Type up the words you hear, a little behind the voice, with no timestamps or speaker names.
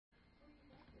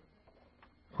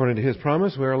According to His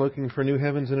promise, we are looking for new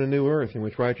heavens and a new earth in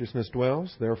which righteousness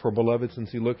dwells. Therefore, beloved,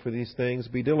 since you look for these things,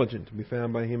 be diligent to be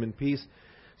found by Him in peace,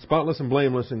 spotless and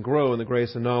blameless, and grow in the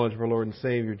grace and knowledge of our Lord and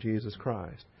Savior, Jesus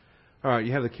Christ. All right,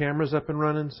 you have the cameras up and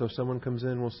running, so if someone comes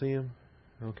in, we'll see them?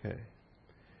 Okay.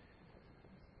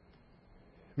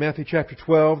 Matthew chapter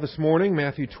 12 this morning,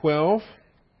 Matthew 12.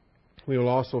 We will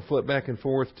also flip back and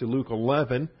forth to Luke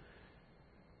 11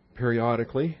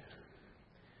 periodically,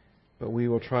 but we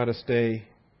will try to stay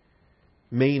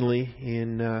mainly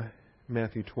in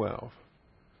Matthew 12.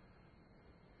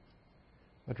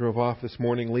 I drove off this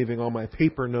morning leaving all my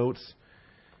paper notes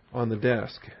on the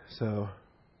desk, so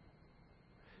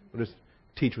we'll just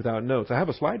teach without notes. I have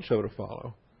a slideshow to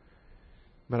follow,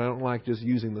 but I don't like just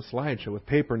using the slideshow. With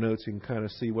paper notes, you can kind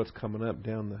of see what's coming up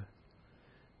down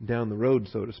the road,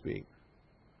 so to speak.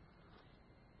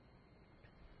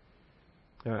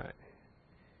 All right.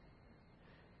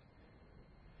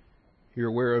 You're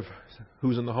aware of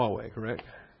who's in the hallway, correct?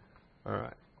 All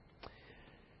right.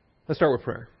 Let's start with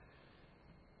prayer.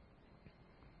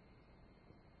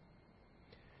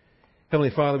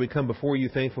 Heavenly Father, we come before you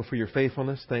thankful for your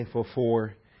faithfulness, thankful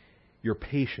for your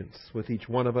patience with each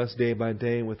one of us day by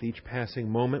day and with each passing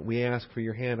moment. We ask for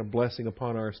your hand of blessing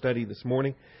upon our study this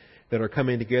morning, that our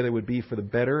coming together would be for the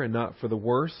better and not for the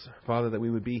worse. Father, that we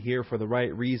would be here for the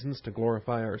right reasons to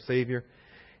glorify our Savior.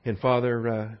 And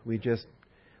Father, we just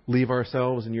leave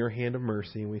ourselves in your hand of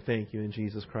mercy, and we thank you in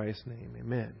Jesus Christ's name.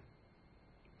 Amen.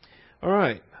 All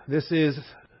right. This is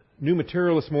new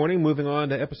material this morning, moving on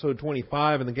to episode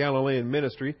 25 in the Galilean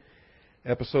ministry.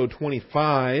 Episode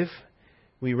 25.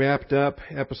 We wrapped up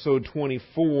episode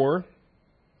 24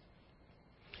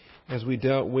 as we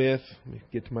dealt with, let me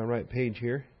get to my right page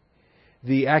here,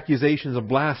 the accusations of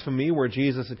blasphemy where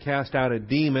Jesus had cast out a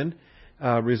demon,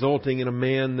 resulting in a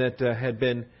man that had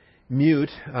been mute,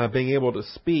 being able to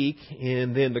speak,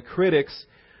 and then the critics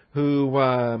who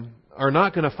are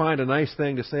not going to find a nice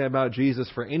thing to say about Jesus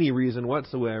for any reason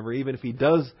whatsoever, even if He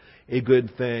does a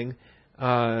good thing.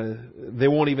 They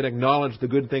won't even acknowledge the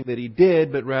good thing that He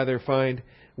did, but rather find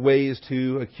ways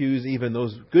to accuse even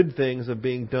those good things of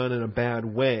being done in a bad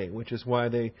way, which is why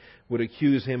they would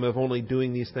accuse Him of only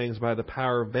doing these things by the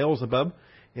power of Beelzebub.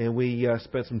 And we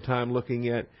spent some time looking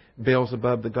at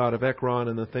Beelzebub, the god of Ekron,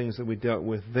 and the things that we dealt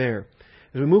with there.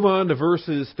 As we move on to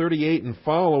verses 38 and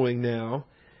following now,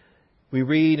 we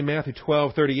read in Matthew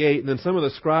 12:38, and then some of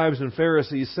the scribes and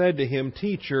Pharisees said to Him,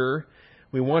 "Teacher,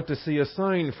 we want to see a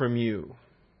sign from you."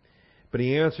 But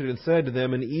He answered and said to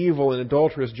them, "An evil and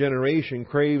adulterous generation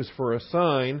craves for a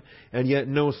sign, and yet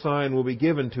no sign will be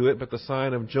given to it but the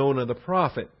sign of Jonah the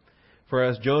prophet. For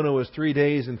as Jonah was 3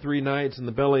 days and 3 nights in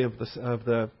the belly of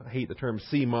the I hate the term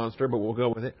sea monster, but we'll go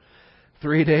with it.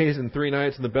 3 days and 3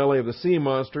 nights in the belly of the sea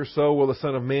monster, so will the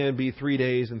Son of Man be 3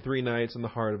 days and 3 nights in the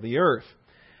heart of the earth.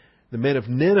 The men of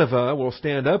Nineveh will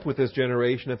stand up with this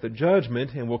generation at the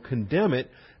judgment and will condemn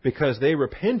it, because they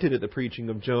repented at the preaching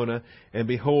of Jonah, and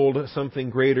behold, something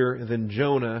greater than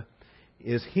Jonah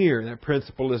is here." That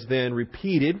principle is then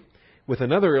repeated with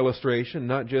another illustration.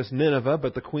 Not just Nineveh,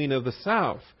 but the queen of the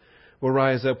south will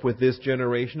rise up with this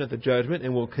generation at the judgment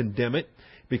and will condemn it,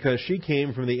 because she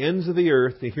came from the ends of the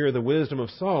earth to hear the wisdom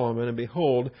of Solomon, and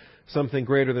behold, something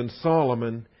greater than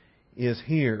Solomon is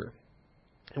here.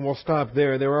 And we'll stop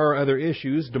there. There are other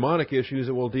issues, demonic issues,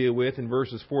 that we'll deal with in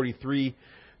verses 43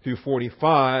 through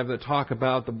 45 that talk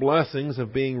about the blessings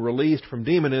of being released from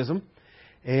demonism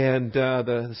and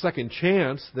the second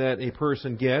chance that a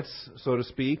person gets, so to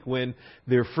speak, when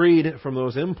they're freed from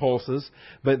those impulses,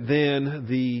 but then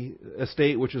the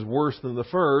estate which is worse than the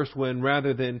first, when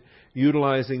rather than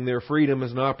utilizing their freedom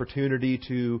as an opportunity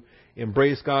to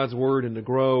embrace God's Word and to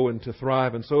grow and to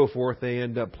thrive and so forth, they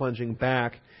end up plunging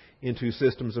back into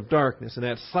systems of darkness. And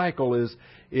that cycle is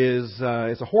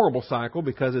a horrible cycle,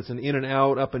 because it's an in and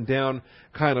out, up and down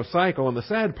kind of cycle. And the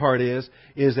sad part is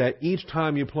that each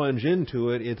time you plunge into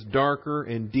it, it's darker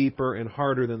and deeper and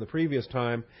harder than the previous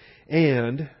time.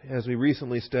 And as we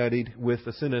recently studied with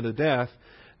the sin unto death,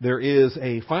 there is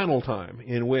a final time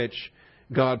in which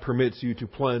God permits you to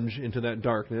plunge into that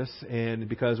darkness. And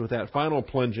because with that final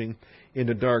plunging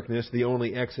into darkness, the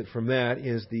only exit from that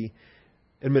is the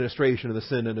administration of the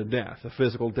sin unto death, a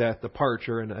physical death,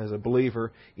 departure, and as a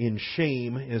believer in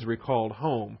shame is recalled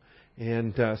home.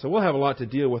 And so we'll have a lot to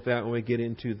deal with that when we get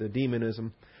into the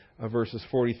demonism of verses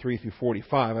 43 through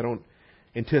 45. I don't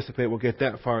anticipate we'll get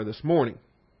that far this morning.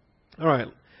 All right,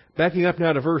 backing up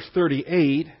now to verse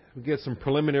 38, we get some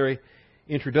preliminary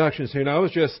introductions here. Now, I was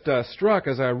just struck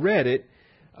as I read it,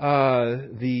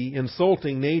 the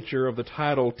insulting nature of the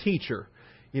title teacher.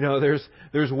 You know,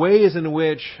 there's ways in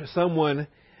which someone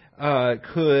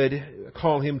could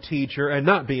call him teacher and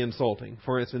not be insulting.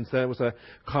 For instance, that was a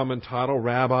common title,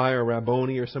 rabbi or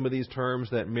rabboni, or some of these terms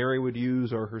that Mary would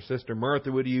use, or her sister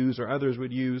Martha would use, or others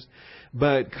would use.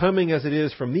 But coming as it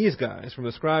is from these guys, from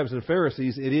the scribes and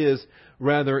Pharisees, it is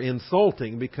rather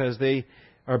insulting, because they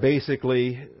are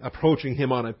basically approaching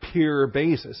him on a peer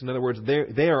basis. In other words,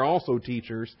 they are also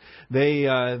teachers.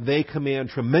 They command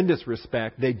tremendous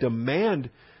respect. They demand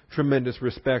tremendous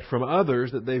respect from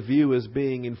others that they view as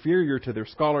being inferior to their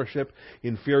scholarship,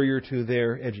 inferior to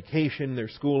their education, their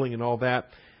schooling, and all that.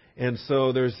 And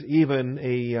so there's even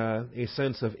a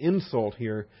sense of insult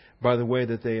here by the way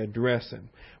that they address him.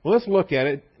 Well, let's look at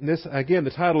it. This, again, the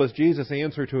title is Jesus'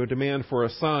 Answer to a Demand for a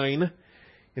Sign.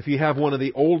 If you have one of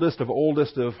the oldest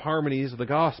of harmonies of the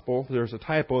gospel, there's a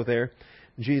typo there.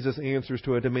 Jesus answers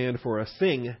to a demand for a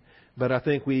sing. But I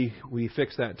think we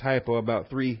fixed that typo about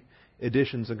 3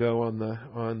 editions ago on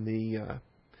the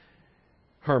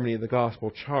Harmony of the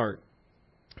Gospel chart.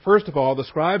 First of all, the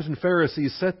scribes and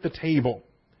Pharisees set the table.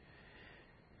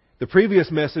 The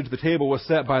previous message, the table was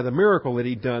set by the miracle that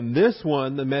he'd done. This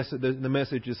one, the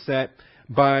message is set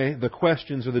by the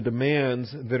questions or the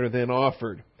demands that are then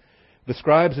offered. The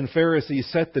scribes and Pharisees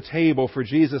set the table for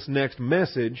Jesus' next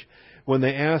message when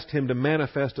they asked him to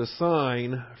manifest a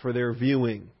sign for their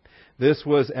viewing. This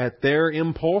was at their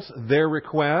impulse, their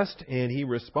request, and he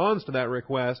responds to that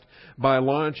request by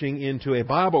launching into a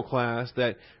Bible class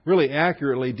that really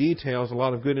accurately details a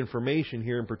lot of good information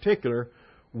here, in particular,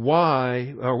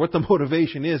 why, or what the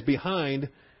motivation is behind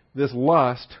this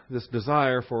lust, this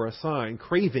desire for a sign,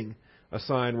 craving a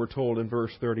sign, we're told in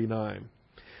verse 39.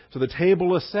 So the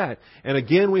table is set. And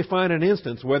again, we find an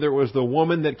instance, whether it was the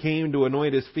woman that came to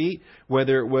anoint his feet,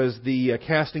 whether it was the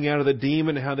casting out of the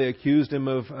demon, how they accused him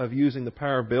of using the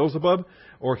power of Beelzebub,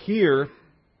 or here,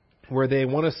 where they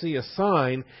want to see a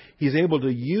sign, he's able to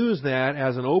use that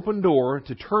as an open door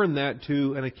to turn that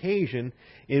to an occasion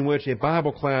in which a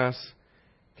Bible class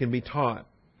can be taught.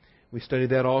 We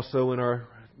studied that also in our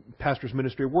Pastor's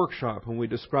Ministry Workshop when we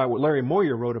described what Larry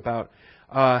Moyer wrote about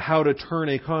how to turn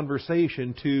a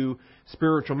conversation to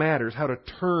spiritual matters, how to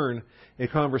turn a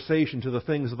conversation to the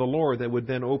things of the Lord that would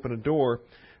then open a door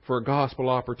for a gospel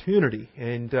opportunity.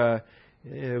 And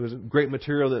it was great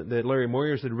material that Larry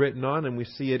Moyers had written on, and we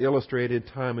see it illustrated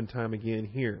time and time again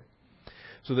here.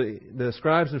 So the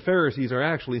scribes and Pharisees are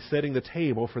actually setting the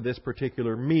table for this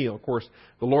particular meal. Of course,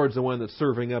 the Lord's the one that's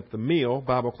serving up the meal,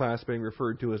 Bible class being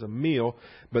referred to as a meal,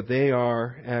 but they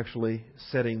are actually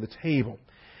setting the table.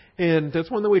 And that's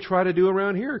one that we try to do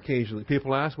around here occasionally.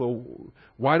 People ask, well,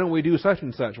 why don't we do such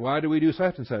and such? Why do we do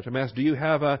such and such? I'm asked, do you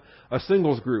have a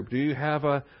singles group? Do you have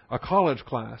a college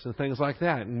class? And things like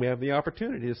that. And we have the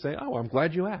opportunity to say, oh, I'm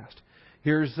glad you asked.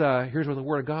 Here's what the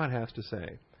Word of God has to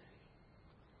say.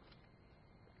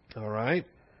 All right.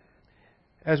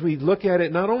 As we look at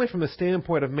it, not only from the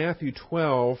standpoint of Matthew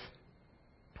 12,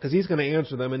 because he's going to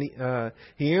answer them, and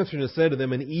he answered and said to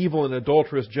them, an evil and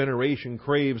adulterous generation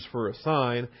craves for a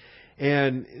sign.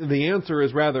 And the answer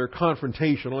is rather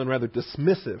confrontational and rather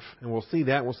dismissive. And we'll see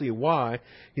that. We'll see why.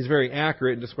 He's very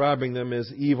accurate in describing them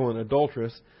as evil and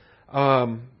adulterous.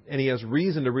 And he has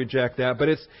reason to reject that. But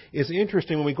it's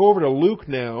interesting. When we go over to Luke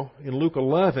now, in Luke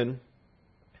 11,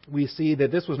 we see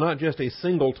that this was not just a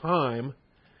single time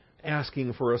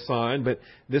asking for a sign, but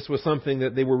this was something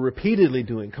that they were repeatedly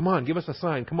doing. Come on, give us a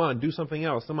sign. Come on, do something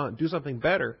else. Come on, do something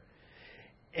better.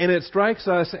 And it strikes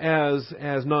us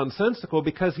as nonsensical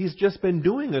because he's just been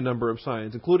doing a number of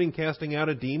signs, including casting out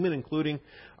a demon, including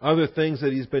other things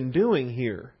that he's been doing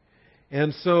here.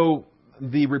 And so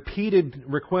the repeated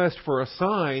request for a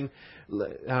sign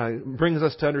brings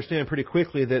us to understand pretty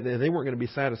quickly that they weren't going to be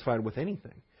satisfied with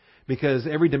anything. Because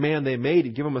every demand they made,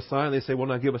 you give them a sign, they say, well,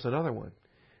 now give us another one.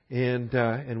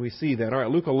 And we see that. All right,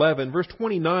 Luke 11, verse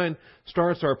 29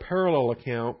 starts our parallel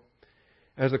account.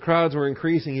 As the crowds were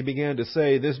increasing, he began to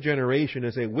say, this generation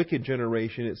is a wicked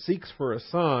generation. It seeks for a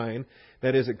sign,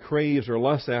 that is, it craves or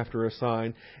lusts after a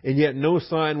sign, and yet no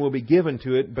sign will be given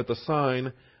to it but the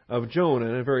sign of Jonah.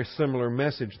 And a very similar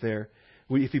message there.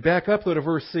 If you back up though to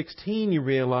verse 16, you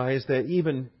realize that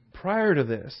even prior to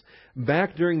this,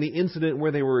 back during the incident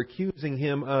where they were accusing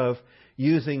him of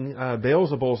using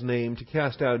Beelzebul's name to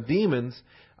cast out demons,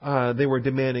 they were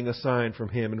demanding a sign from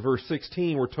him. In verse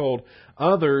 16, we're told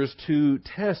others to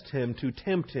test him, to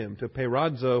tempt him, to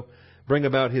peirazo, bring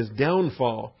about his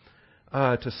downfall,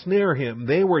 to snare him.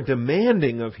 They were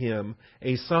demanding of him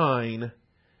a sign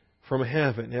from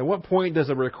heaven. At what point does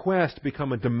a request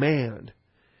become a demand?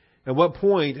 At what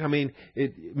point,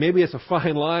 maybe it's a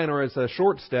fine line or it's a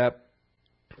short step,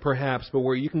 perhaps, but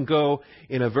where you can go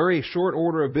in a very short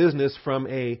order of business from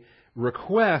a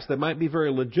request that might be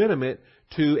very legitimate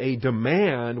to a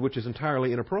demand which is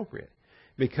entirely inappropriate.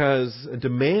 Because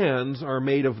demands are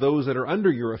made of those that are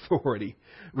under your authority.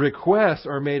 Requests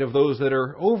are made of those that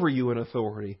are over you in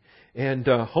authority. And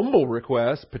humble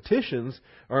requests, petitions,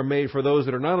 are made for those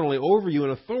that are not only over you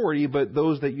in authority, but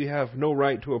those that you have no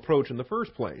right to approach in the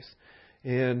first place.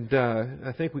 And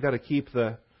I think we've got to keep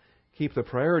the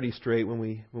priority straight when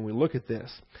we look at this.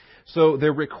 So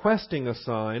they're requesting a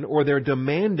sign, or they're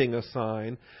demanding a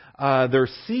sign. They're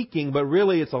seeking, but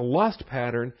really it's a lust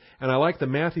pattern. And I like the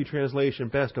Matthew translation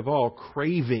best of all,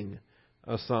 craving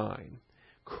a sign.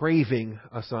 Craving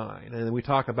a sign. And we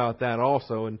talk about that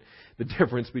also, and the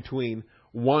difference between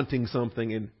wanting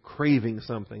something and craving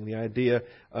something. The idea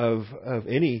of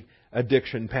any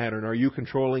addiction pattern. Are you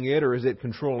controlling it, or is it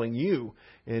controlling you?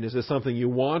 And is this something you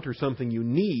want or something you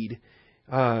need?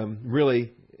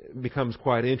 Really becomes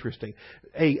quite interesting.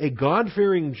 A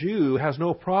God-fearing Jew has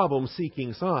no problem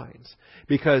seeking signs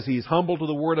because he's humble to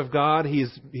the Word of God.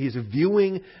 He's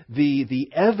viewing the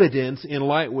evidence in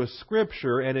light with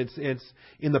Scripture, and it's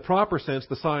in the proper sense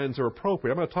the signs are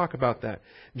appropriate. I'm going to talk about that.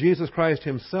 Jesus Christ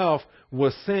Himself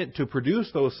was sent to produce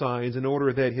those signs in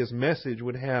order that His message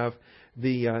would have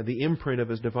the imprint of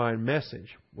His divine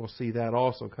message. We'll see that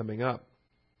also coming up.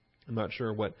 I'm not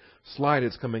sure what slide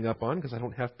it's coming up on because I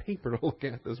don't have paper to look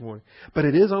at this morning. But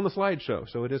it is on the slideshow,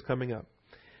 so it is coming up.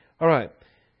 All right.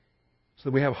 So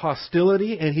we have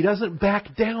hostility, and He doesn't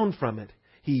back down from it.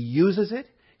 He uses it.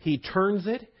 He turns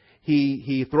it.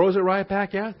 He throws it right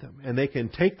back at them. And they can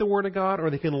take the Word of God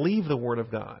or they can leave the Word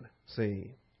of God.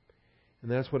 See? And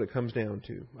that's what it comes down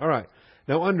to. All right.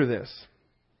 Now under this,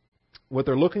 what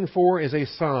they're looking for is a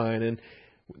sign. And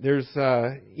there's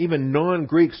even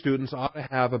non-Greek students ought to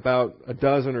have about a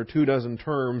dozen or 24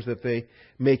 terms that they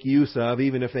make use of,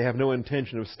 even if they have no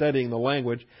intention of studying the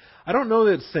language. I don't know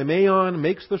that semeion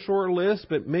makes the short list,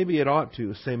 but maybe it ought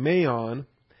to. Semeion,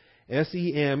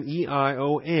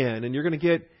 S-E-M-E-I-O-N. And you're going to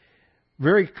get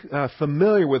very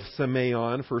familiar with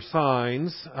semeion for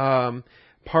signs.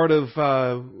 Part of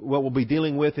what we'll be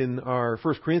dealing with in our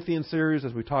 1 Corinthians series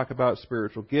as we talk about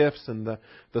spiritual gifts and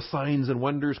the signs and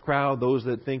wonders crowd, those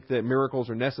that think that miracles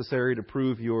are necessary to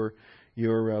prove your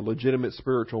legitimate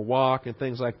spiritual walk and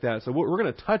things like that. So we're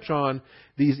going to touch on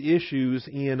these issues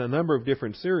in a number of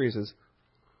different series.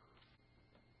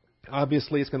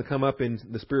 Obviously, it's going to come up in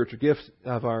the spiritual gifts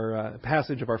of our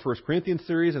passage of our 1 Corinthians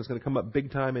series, and it's going to come up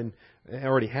big time, and it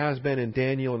already has been in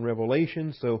Daniel and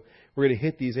Revelation. So we're going to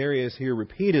hit these areas here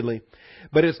repeatedly.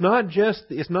 But it's not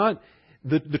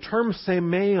the term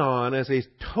semeion as a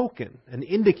token, an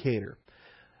indicator,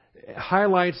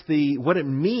 highlights what it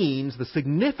means, the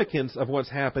significance of what's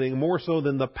happening, more so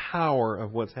than the power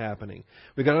of what's happening.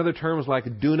 We've got other terms like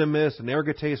dunamis and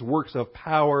ergotes, works of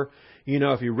power. You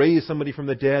know, if you raise somebody from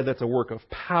the dead, that's a work of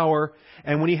power.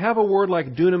 And when you have a word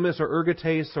like dunamis or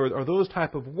ergotes or those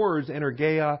type of words,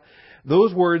 energeia,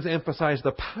 those words emphasize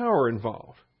the power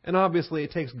involved. And obviously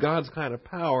it takes God's kind of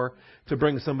power to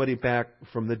bring somebody back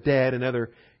from the dead and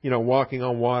other, walking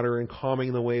on water and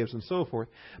calming the waves and so forth.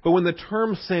 But when the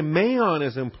term semeion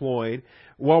is employed,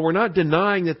 while we're not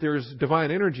denying that there's divine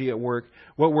energy at work,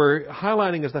 what we're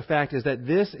highlighting is the fact is that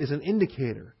this is an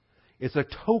indicator. It's a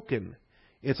token.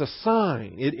 It's a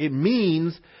sign. It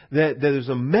means that there's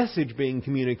a message being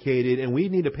communicated, and we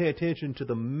need to pay attention to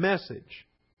the message.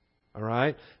 All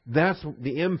right? That's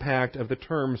the impact of the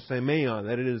term semeion,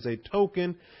 that it is a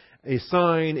token, a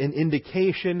sign, an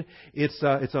indication. It's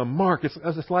a mark.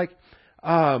 It's like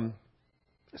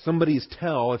somebody's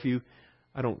tell.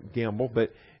 I don't gamble,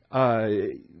 but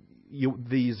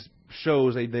these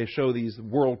shows they show these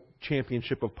world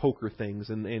championship of poker things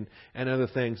and other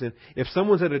things. And if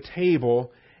someone's at a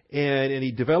table and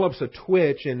he develops a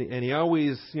twitch and he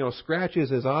always scratches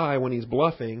his eye when he's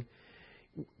bluffing,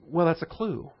 well, that's a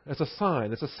clue. That's a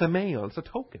sign. It's a semeion. It's a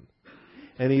token.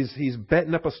 And he's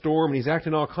betting up a storm and he's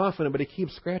acting all confident, but he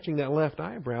keeps scratching that left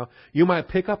eyebrow. You might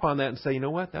pick up on that and say, you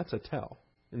know what? That's a tell.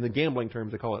 In the gambling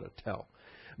terms, they call it a tell.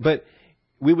 But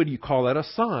you call that a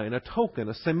sign, a token,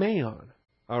 a semeion.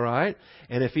 All right?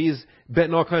 And if he's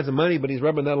betting all kinds of money, but he's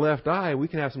rubbing that left eye, we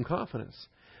can have some confidence.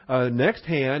 Next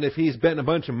hand, if he's betting a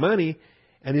bunch of money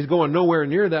and he's going nowhere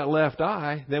near that left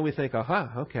eye, then we think,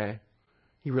 aha, okay,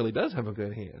 he really does have a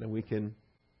good hand, and we can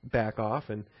back off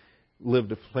and live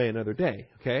to play another day.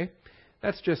 Okay?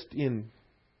 That's just in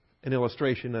an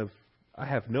illustration of, I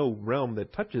have no realm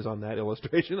that touches on that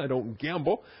illustration. I don't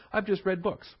gamble. I've just read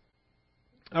books.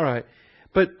 All right.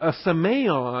 But a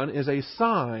semeion is a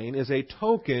sign, is a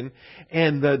token,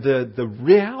 and the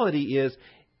reality is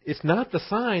it's not the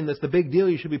sign that's the big deal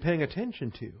you should be paying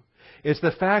attention to. It's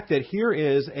the fact that here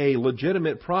is a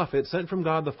legitimate prophet sent from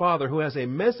God the Father who has a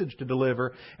message to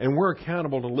deliver, and we're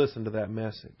accountable to listen to that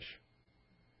message.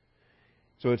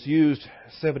 So it's used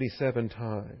 77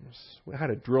 times. We had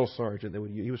a drill sergeant that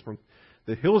would use. He was from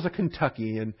the hills of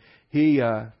Kentucky, and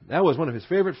that was one of his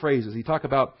favorite phrases. He talked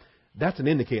about, that's an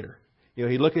indicator.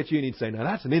 He'd look at you and he'd say, now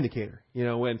that's an indicator.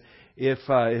 When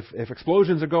if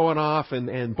explosions are going off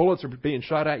and bullets are being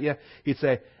shot at you, he'd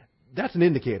say, that's an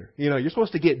indicator. You're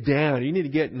supposed to get down. You need to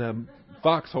get in a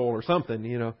foxhole or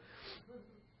something,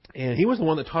 And he was the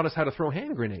one that taught us how to throw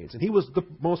hand grenades. And he was the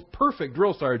most perfect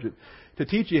drill sergeant to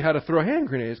teach you how to throw hand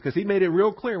grenades, because he made it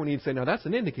real clear when he'd say, now that's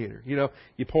an indicator.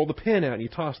 You pull the pin out and you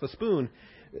toss the spoon.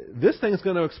 This thing's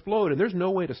going to explode and there's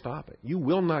no way to stop it. You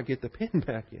will not get the pin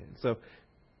back in. So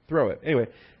throw it. Anyway,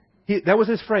 that was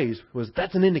his phrase,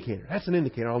 that's an indicator. That's an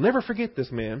indicator. I'll never forget this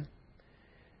man.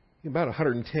 He's about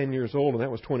 110 years old, and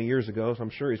that was 20 years ago, so I'm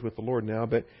sure he's with the Lord now.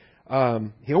 But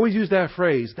he always used that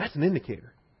phrase, that's an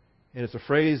indicator. And it's a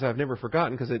phrase I've never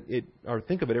forgotten, because I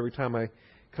think of it every time I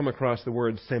come across the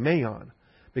word semeion.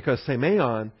 Because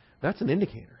semeion, that's an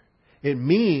indicator. It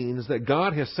means that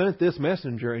God has sent this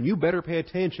messenger, and you better pay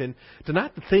attention to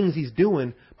not the things he's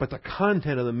doing, but the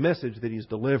content of the message that he's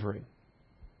delivering.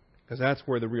 Because that's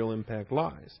where the real impact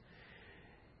lies.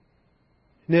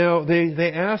 Now,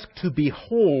 they ask to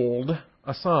behold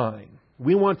a sign.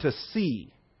 We want to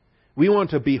see. We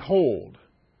want to behold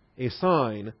a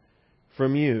sign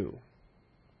from you.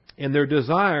 And their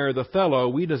desire, the fellow,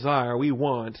 we desire, we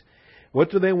want.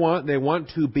 What do they want? They want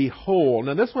to behold.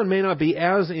 Now, this one may not be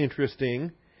as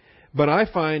interesting, but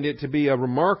I find it to be a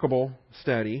remarkable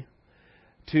study.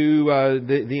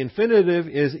 The infinitive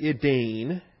is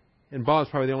idain, and Bob's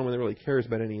probably the only one that really cares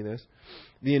about any of this.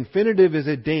 The infinitive is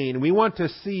idain. We want to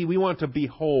see, we want to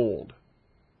behold.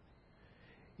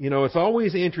 It's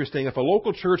always interesting if a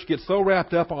local church gets so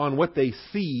wrapped up on what they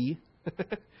see,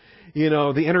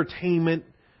 the entertainment,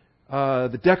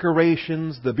 the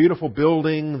decorations, the beautiful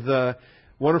building, the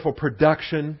wonderful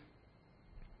production.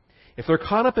 If they're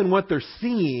caught up in what they're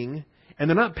seeing and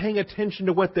they're not paying attention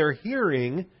to what they're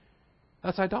hearing,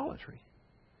 that's idolatry.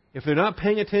 If they're not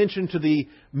paying attention to the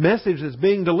message that's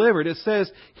being delivered, it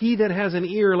says, he that has an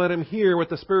ear, let him hear what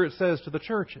the Spirit says to the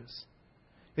churches.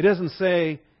 It doesn't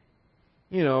say,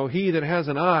 he that has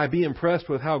an eye, be impressed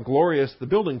with how glorious the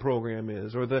building program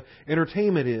is, or the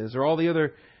entertainment is, or all the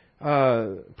other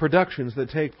productions that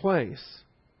take place.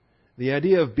 The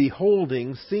idea of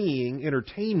beholding, seeing,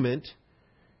 entertainment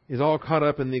is all caught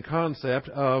up in the concept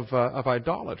of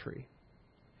idolatry.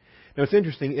 Now it's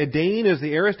interesting. Idain is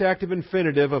the aorist active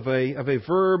infinitive of a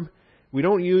verb we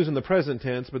don't use in the present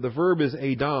tense, but the verb is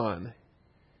adon.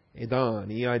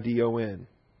 Adon, E-I-D-O-N.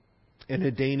 And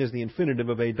idain is the infinitive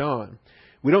of adon.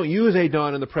 We don't use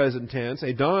adon in the present tense.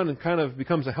 Adon kind of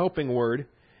becomes a helping word.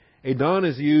 Adon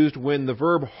is used when the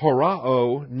verb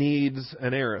horao needs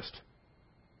an aorist.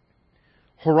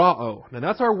 Horao. Now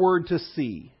that's our word to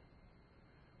see.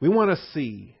 We want to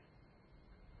see.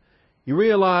 You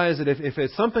realize that if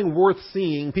it's something worth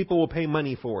seeing, people will pay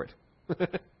money for it.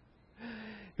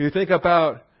 If you think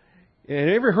about, in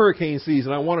every hurricane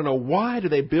season, I want to know, why do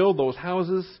they build those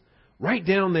houses right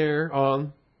down there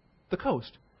on the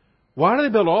coast? Why do they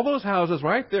build all those houses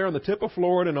right there on the tip of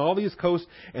Florida and all these coasts,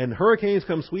 and hurricanes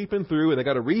come sweeping through and they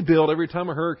got to rebuild every time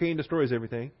a hurricane destroys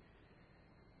everything?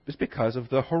 It's because of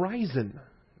the horizon,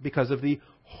 because of the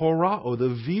horao,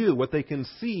 the view, what they can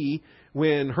see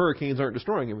when hurricanes aren't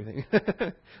destroying everything.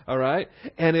 All right?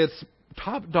 And it's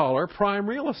top dollar prime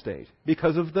real estate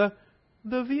because of the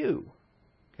view.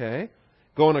 Okay?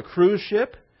 Go on a cruise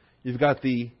ship, you've got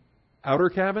the outer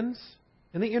cabins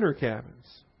and the inner cabins,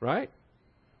 right?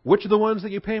 Which are the ones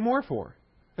that you pay more for?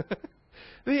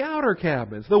 The outer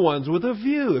cabins, the ones with a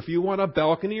view. If you want a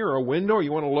balcony or a window, or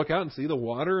you want to look out and see the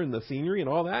water and the scenery and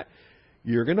all that,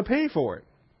 you're going to pay for it.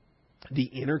 The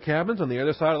inner cabins on the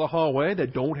other side of the hallway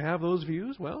that don't have those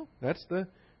views, well, that's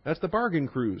the bargain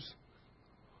cruise.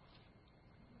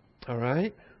 All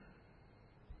right?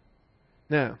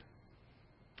 Now,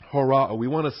 horao, we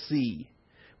want to see.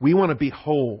 We want to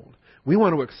behold. We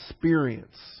want to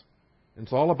experience.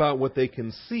 It's all about what they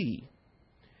can see.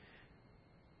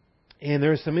 And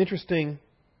there's some interesting,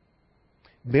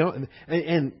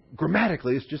 and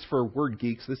grammatically, it's just for word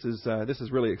geeks. This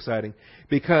is really exciting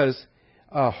because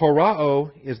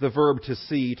horao is the verb to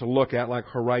see, to look at, like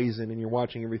horizon, and you're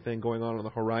watching everything going on the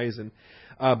horizon.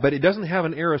 But it doesn't have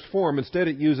an aorist form. Instead,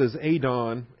 it uses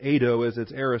adon, ado, as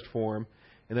its aorist form,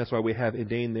 and that's why we have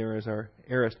idain there as our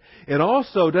aorist. It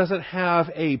also doesn't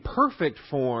have a perfect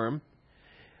form.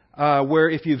 where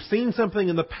if you've seen something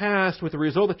in the past with the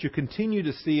result that you continue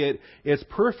to see it, its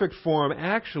perfect form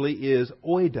actually is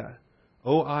oida.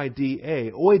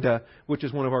 O-I-D-A. Oida, which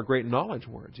is one of our great knowledge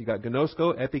words. You got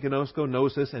gnosko, epignosko,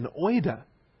 gnosis, and oida.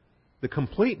 The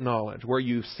complete knowledge, where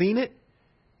you've seen it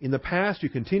in the past, you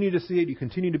continue to see it, you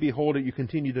continue to behold it, you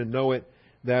continue to know it.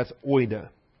 That's oida.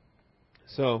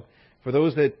 So, for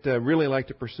those that really like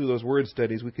to pursue those word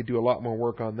studies, we could do a lot more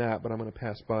work on that, but I'm going to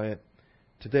pass by it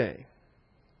today.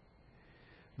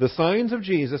 The signs of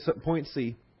Jesus, at point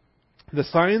C, the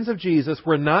signs of Jesus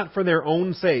were not for their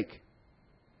own sake.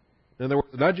 In other words,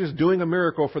 not just doing a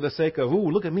miracle for the sake of,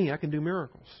 ooh, look at me, I can do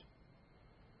miracles.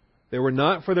 They were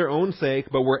not for their own sake,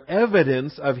 but were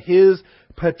evidence of His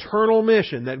paternal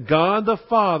mission that God the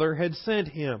Father had sent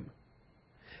Him.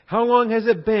 How long has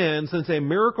it been since a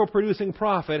miracle-producing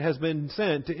prophet has been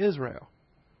sent to Israel?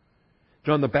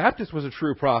 John the Baptist was a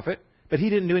true prophet, but he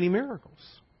didn't do any miracles.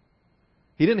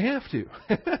 He didn't have to.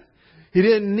 He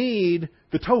didn't need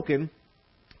the token,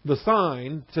 the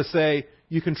sign, to say,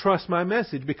 you can trust my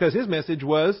message, because his message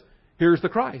was, here's the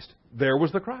Christ. There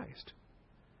was the Christ.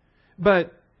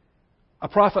 But a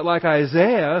prophet like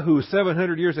Isaiah, who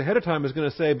 700 years ahead of time is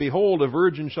going to say, behold, a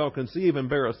virgin shall conceive and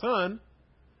bear a son.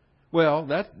 Well,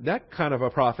 that kind of a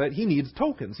prophet, he needs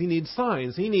tokens. He needs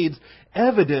signs. He needs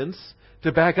evidence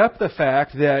to back up the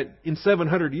fact that in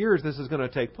 700 years this is going to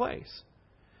take place.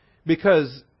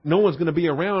 Because no one's going to be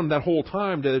around that whole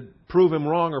time to prove him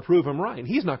wrong or prove him right.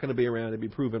 He's not going to be around to be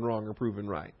proven wrong or proven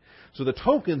right. So the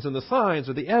tokens and the signs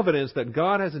are the evidence that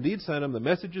God has indeed sent him. The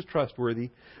message is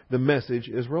trustworthy. The message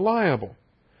is reliable.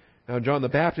 Now, John the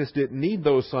Baptist didn't need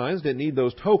those signs, didn't need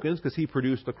those tokens, because he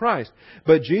produced the Christ.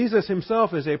 But Jesus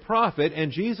himself is a prophet,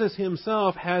 and Jesus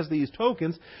himself has these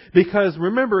tokens, because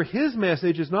remember, his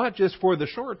message is not just for the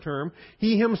short term.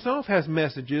 He himself has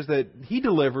messages that he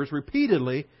delivers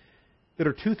repeatedly that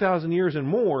are 2,000 years and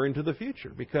more into the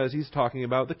future, because he's talking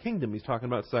about the kingdom. He's talking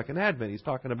about Second Advent. He's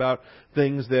talking about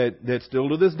things that still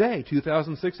to this day,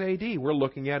 2006 AD, we're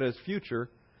looking at as future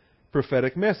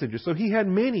prophetic messages. So he had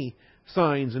many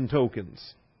signs and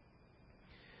tokens.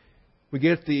 We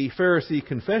get the Pharisee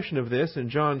confession of this in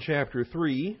John chapter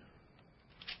 3.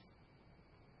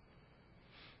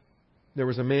 There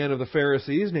was a man of the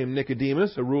Pharisees named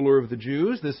Nicodemus, a ruler of the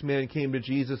Jews. This man came to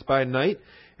Jesus by night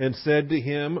and said to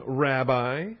him,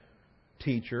 Rabbi,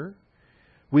 teacher,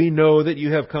 we know that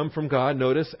you have come from God,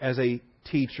 notice, as a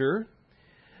teacher.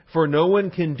 For no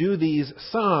one can do these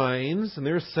signs, and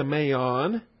there's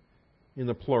semeion in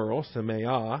the plural,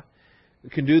 semeia,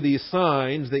 can do these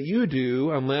signs that you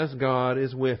do unless God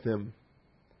is with him.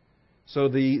 So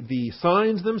the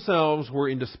signs themselves were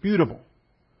indisputable,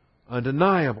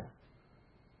 undeniable.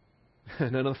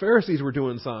 None of the Pharisees were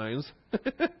doing signs.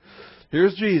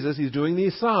 Here's Jesus. He's doing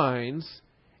these signs.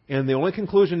 And the only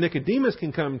conclusion Nicodemus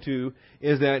can come to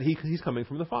is that he's coming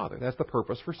from the Father. That's the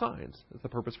purpose for signs. That's the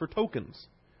purpose for tokens.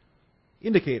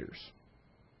 Indicators.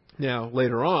 Now,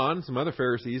 later on, some other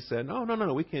Pharisees said, no,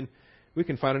 we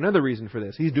can find another reason for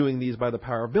this. He's doing these by the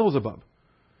power of Beelzebub.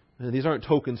 And these aren't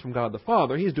tokens from God the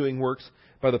Father. He's doing works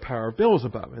by the power of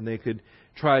Beelzebub. And they could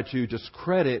try to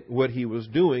discredit what he was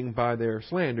doing by their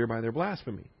slander, by their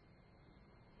blasphemy.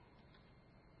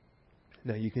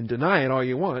 Now, you can deny it all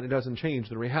you want. It doesn't change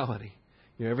the reality.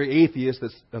 You know, every atheist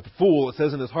that's a fool that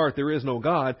says in his heart there is no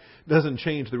God doesn't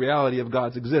change the reality of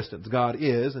God's existence. God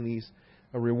is, and He's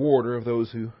a rewarder of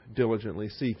those who diligently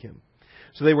seek Him.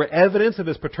 So they were evidence of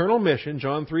His paternal mission,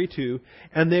 John 3:2,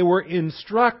 and they were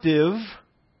instructive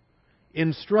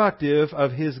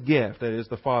of His gift, that is,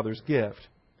 the Father's gift.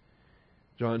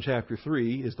 John chapter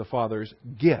 3 is the Father's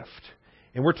gift.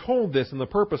 And we're told this in the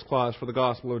purpose clause for the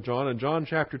Gospel of John in John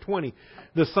chapter 20.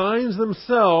 The signs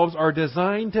themselves are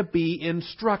designed to be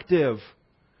instructive.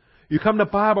 You come to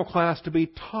Bible class to be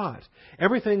taught.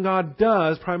 Everything God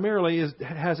does primarily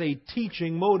has a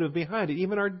teaching motive behind it,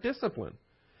 even our discipline.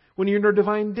 When you're in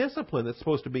divine discipline, it's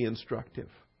supposed to be instructive.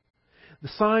 The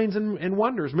signs and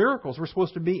wonders, miracles, were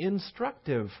supposed to be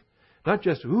instructive. Not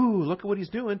just, ooh, look at what He's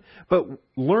doing, but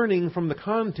learning from the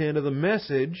content of the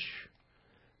message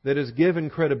that is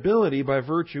given credibility by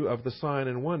virtue of the sign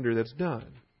and wonder that's done.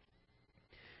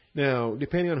 Now,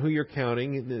 depending on who you're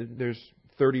counting, there's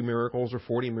 30 miracles or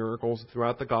 40 miracles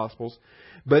throughout the Gospels.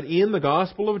 But in the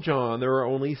Gospel of John, there are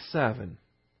only 7.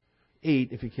 8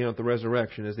 if you count the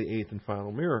resurrection as the 8th and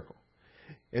final miracle.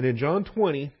 And in John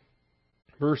 20,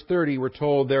 verse 30, we're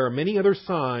told there are many other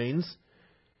signs.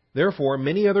 Therefore,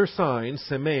 many other signs,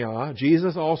 semeia,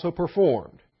 Jesus also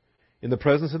performed in the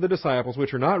presence of the disciples,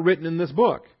 which are not written in this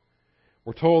book.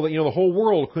 We're told that, the whole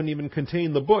world couldn't even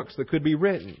contain the books that could be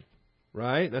written.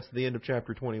 Right? That's the end of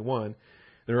chapter 21.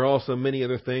 There are also many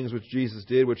other things which Jesus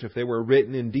did, which if they were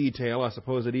written in detail, I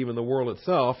suppose that even the world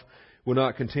itself would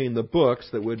not contain the books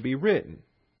that would be written.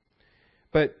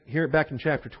 But here, back in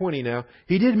chapter 20 now,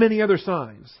 He did many other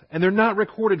signs, and they're not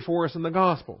recorded for us in the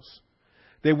Gospels.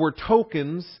 They were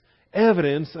tokens,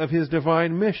 evidence of His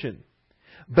divine mission.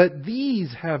 But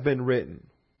these have been written.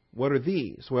 What are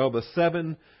these? Well, the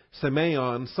 7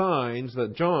 Semeion signs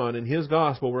that John in his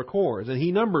Gospel records. And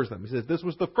he numbers them. He says this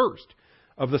was the first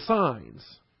of the signs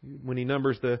when he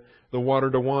numbers the water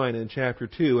to wine in chapter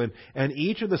 2. And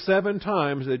each of the 7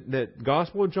 times that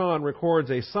Gospel of John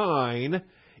records a sign,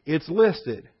 it's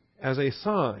listed as a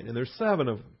sign. And there's 7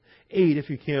 of them. 8 if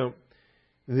you count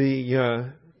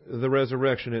the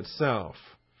resurrection itself.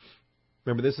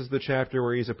 Remember, this is the chapter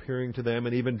where He's appearing to them,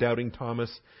 and even doubting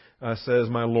Thomas says,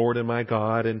 "My Lord and my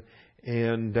God,"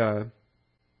 and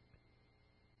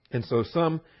so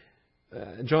some,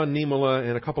 John Niemela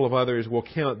and a couple of others will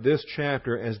count this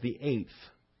chapter as the 8th,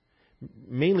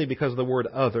 mainly because of the word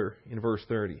 "other" in verse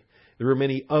 30. There were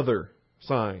many other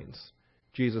signs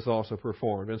Jesus also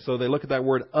performed. And so they look at that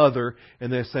word "other"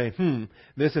 and they say,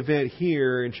 this event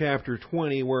here in chapter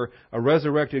 20 where a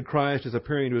resurrected Christ is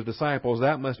appearing to His disciples,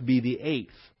 that must be the 8th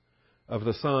of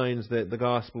the signs that the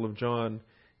Gospel of John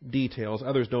details.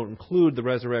 Others don't include the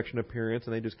resurrection appearance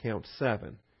and they just count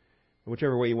 7.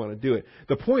 Whichever way you want to do it.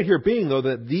 The point here being, though,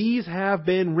 that these have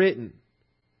been written.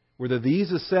 Whether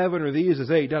these is 7 or these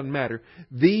is 8, doesn't matter.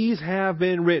 These have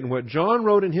been written. What John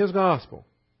wrote in his Gospel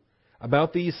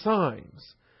about these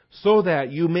signs, so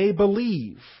that you may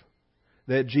believe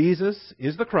that Jesus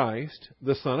is the Christ,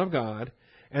 the Son of God,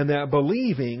 and that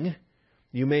believing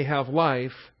you may have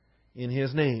life in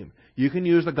His name. You can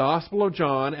use the Gospel of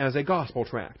John as a gospel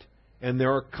tract. And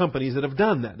there are companies that have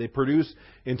done that. They produce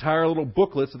entire little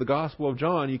booklets of the Gospel of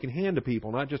John you can hand to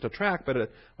people. Not just a tract, but a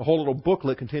whole little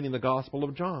booklet containing the Gospel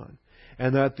of John.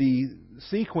 And that the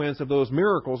sequence of those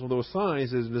miracles, of those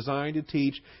signs, is designed to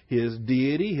teach His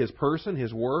deity, His person,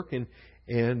 His work, and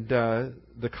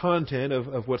the content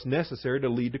of what's necessary to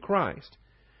lead to Christ.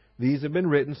 These have been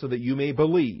written so that you may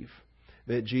believe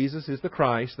that Jesus is the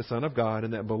Christ, the Son of God,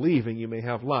 and that believing you may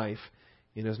have life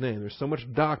in His name. There's so much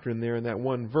doctrine there in that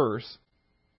one verse.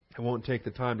 I won't take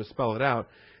the time to spell it out,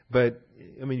 but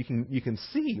I mean you can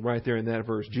see right there in that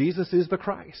verse, Jesus is the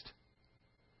Christ.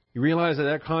 You realize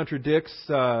that contradicts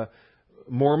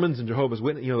Mormons and Jehovah's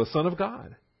Witnesses, the Son of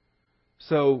God.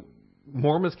 So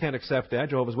Mormons can't accept that.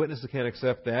 Jehovah's Witnesses can't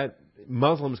accept that.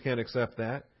 Muslims can't accept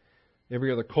that.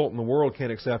 Every other cult in the world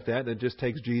can't accept that. That just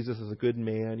takes Jesus as a good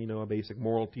man, a basic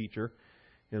moral teacher,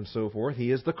 and so forth.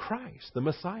 He is the Christ, the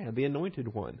Messiah, the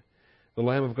Anointed One, the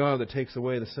Lamb of God that takes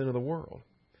away the sin of the world.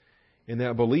 In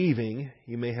that believing,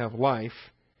 you may have life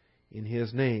in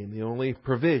His name. The only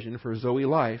provision for Zoe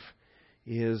life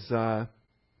is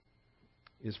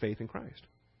faith in Christ.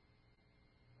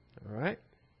 All right?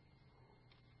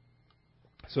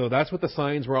 So that's what the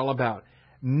signs were all about.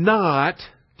 Not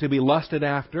to be lusted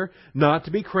after, not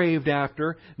to be craved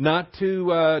after, not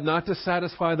to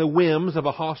satisfy the whims of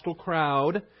a hostile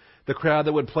crowd, the crowd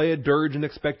that would play a dirge and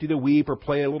expect you to weep, or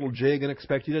play a little jig and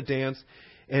expect you to dance.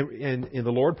 And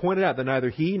the Lord pointed out that neither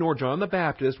He nor John the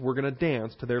Baptist were going to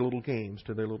dance to their little games,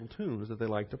 to their little tunes that they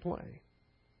like to play.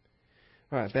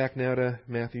 All right, back now to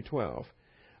Matthew 12.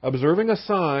 Observing a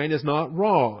sign is not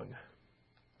wrong,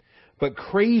 but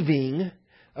craving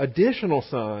additional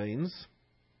signs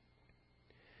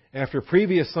after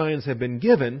previous signs have been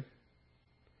given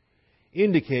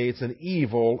indicates an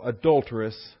evil,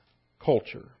 adulterous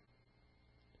culture.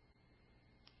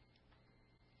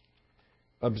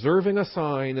 Observing a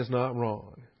sign is not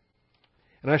wrong.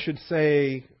 And I should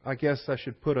say, I guess I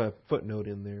should put a footnote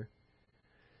in there.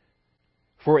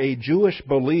 For a Jewish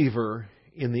believer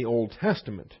in the Old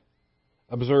Testament,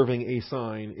 observing a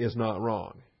sign is not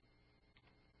wrong.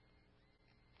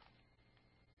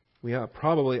 We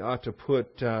probably ought to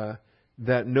put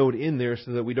that note in there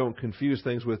so that we don't confuse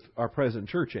things with our present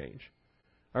church age.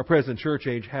 Our present church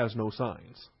age has no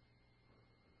signs.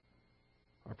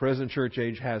 Our present church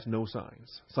age has no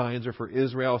signs. Signs are for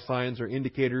Israel. Signs are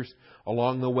indicators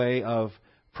along the way of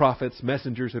prophets,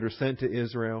 messengers that are sent to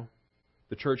Israel.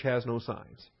 The church has no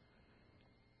signs.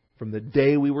 From the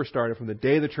day we were started, from the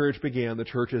day the church began, the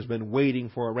church has been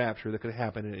waiting for a rapture that could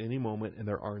happen at any moment, and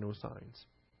there are no signs.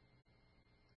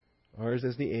 Ours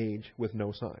is the age with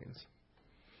no signs.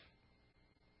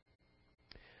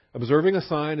 Observing a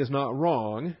sign is not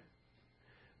wrong,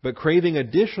 but craving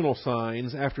additional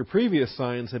signs after previous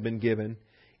signs have been given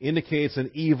indicates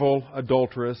an evil,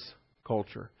 adulterous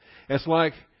culture. It's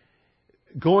like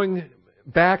going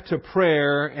back to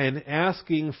prayer and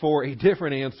asking for a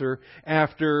different answer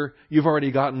after you've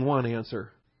already gotten one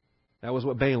answer. That was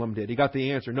what Balaam did. He got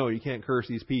the answer, no, you can't curse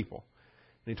these people.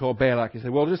 And he told Balak, he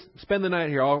said, well, just spend the night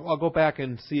here. I'll go back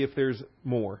and see if there's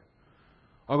more.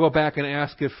 I'll go back and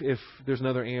ask if there's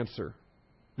another answer.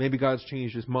 Maybe God's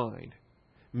changed His mind.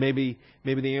 Maybe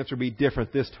the answer will be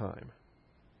different this time.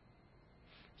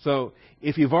 So,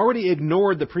 if you've already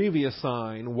ignored the previous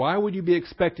sign, why would you be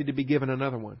expected to be given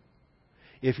another one?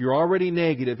 If you're already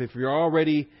negative, if you're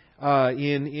already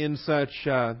in such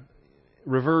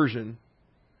reversion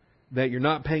that you're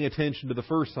not paying attention to the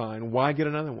first sign, why get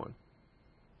another one?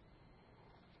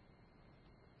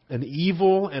 An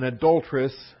evil and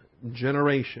adulterous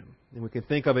generation. And we can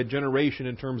think of a generation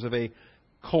in terms of a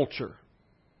culture.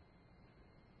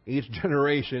 Each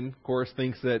generation, of course,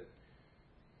 thinks that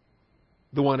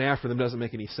the one after them doesn't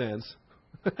make any sense.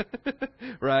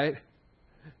 Right?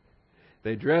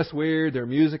 They dress weird, their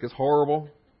music is horrible.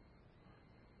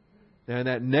 And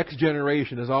that next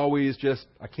generation is always just,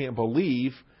 I can't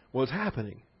believe what's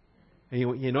happening.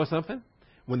 And you know something?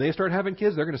 When they start having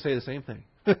kids, they're going to say the same thing.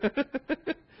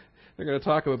 They're going to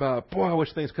talk about, boy, I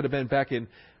wish things could have been back in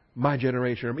my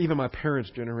generation, or even my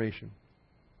parents' generation.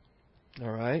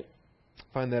 All right?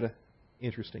 Find that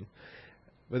interesting.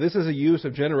 But this is a use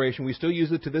of generation. We still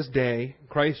use it to this day.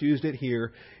 Christ used it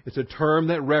here. It's a term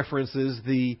that references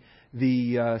the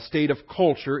state of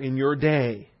culture in your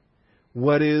day.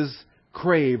 What is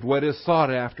craved? What is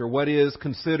sought after? What is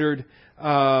considered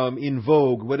in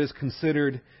vogue? What is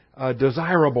considered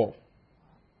desirable?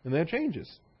 And that changes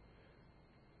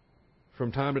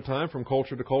from time to time, from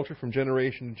culture to culture, from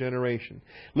generation to generation.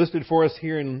 Listed for us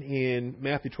here in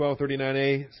Matthew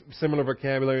 12:39a, similar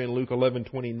vocabulary in Luke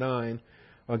 11:29.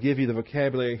 I'll give you the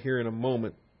vocabulary here in a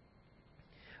moment.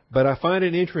 But I find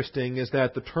it interesting is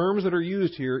that the terms that are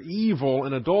used here, evil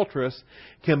and adulterous,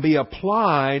 can be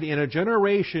applied in a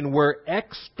generation where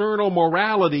external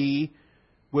morality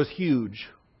was huge.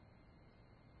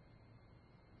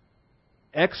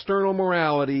 External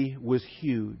morality was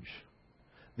huge.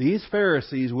 These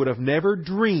Pharisees would have never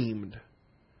dreamed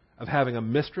of having a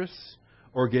mistress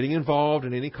or getting involved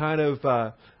in any kind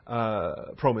of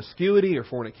promiscuity or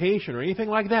fornication or anything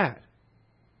like that.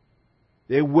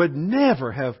 They would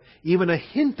never have even a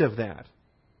hint of that.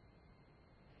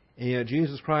 And yet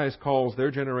Jesus Christ calls their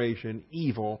generation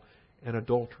evil and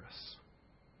adulterous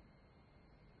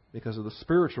because of the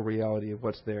spiritual reality of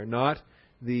what's there, not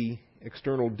the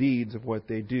external deeds of what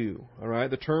they do. All right,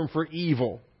 the term for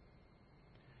evil,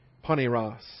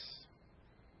 paneros.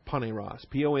 Paneros.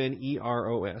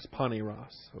 P-O-N-E-R-O-S.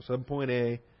 Paneros. So subpoint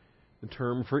A, the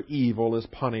term for evil is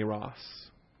paneros.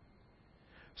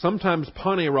 Sometimes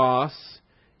paneros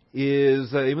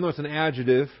is, even though it's an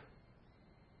adjective,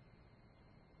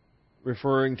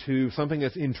 referring to something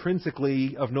that's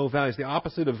intrinsically of no value. It's the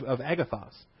opposite of agathos.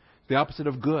 It's the opposite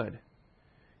of good.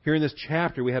 Here in this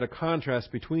chapter, we had a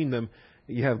contrast between them.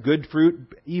 You have good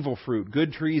fruit,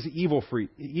 good trees,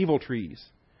 evil trees.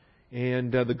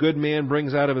 And the good man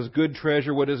brings out of his good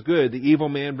treasure what is good. The evil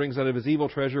man brings out of his evil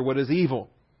treasure what is evil.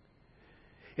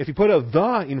 If you put a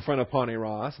the in front of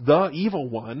paneros, the evil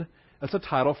one, that's a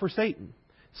title for Satan.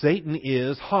 Satan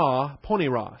is ha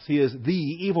paneros. He is the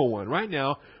evil one. Right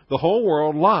now, the whole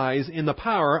world lies in the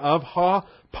power of ha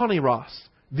paneros,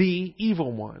 the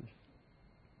evil one.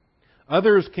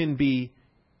 Others can be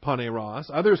paneros.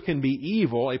 Others can be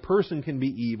evil. A person can be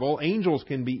evil. Angels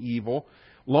can be evil.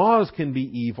 Laws can be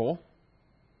evil.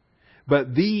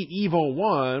 But the evil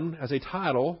one, as a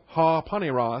title, ha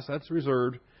paneros, that's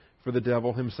reserved for the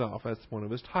devil himself. That's one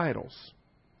of his titles.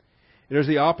 And there's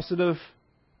the opposite of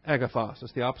agathos.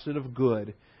 It's the opposite of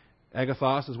good.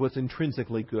 Agathos is what's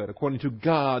intrinsically good, according to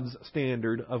God's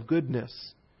standard of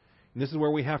goodness. And this is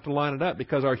where we have to line it up,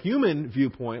 because our human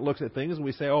viewpoint looks at things and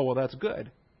we say, oh, well, that's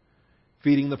good.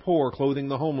 Feeding the poor, clothing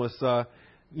the homeless, the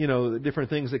different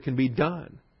things that can be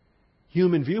done.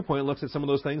 Human viewpoint looks at some of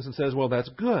those things and says, well, that's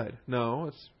good. No,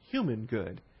 it's human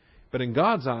good. But in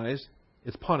God's eyes,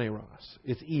 it's paneros.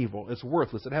 It's evil. It's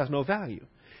worthless. It has no value.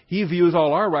 He views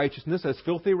all our righteousness as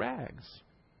filthy rags.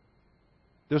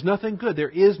 There's nothing good. There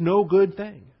is no good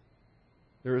thing.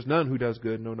 There is none who does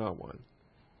good, no, not one.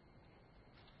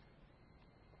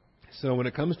 So when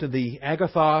it comes to the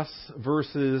agathos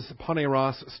versus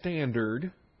paneros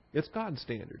standard, it's God's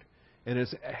standard. And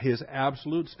it's His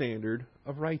absolute standard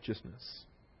of righteousness.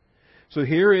 So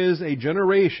here is a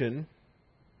generation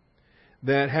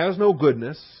that has no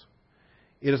goodness.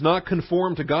 It is not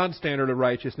conformed to God's standard of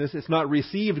righteousness. It's not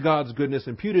received God's goodness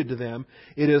imputed to them.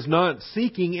 It is not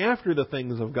seeking after the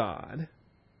things of God.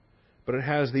 But it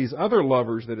has these other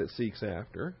lovers that it seeks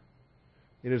after.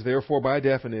 It is therefore, by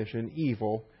definition,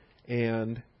 evil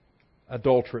and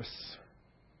adulterous.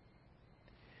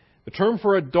 The term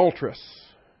for adulteress,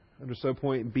 under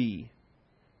subpoint B,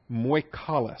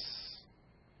 moichalis.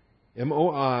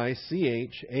 Moichalis,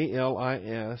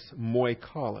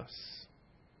 moichalis.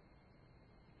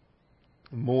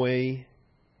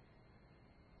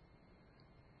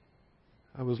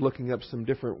 I was looking up some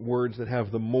different words that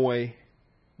have the moi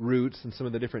roots and some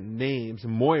of the different names.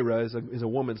 Moira is a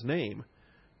woman's name.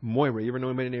 Moira. You ever know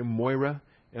anybody named Moira?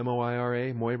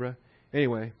 M-O-I-R-A, Moira?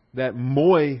 Anyway, that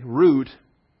moi root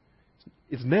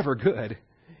is never good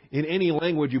in any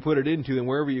language you put it into and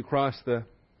wherever you cross the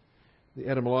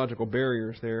etymological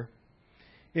barriers there.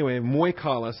 Anyway,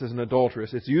 moichalis is an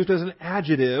adulteress. It's used as an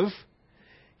adjective.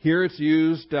 Here it's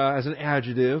used as an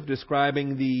adjective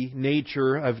describing the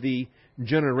nature of the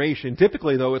generation.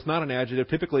 Typically, though, it's not an adjective.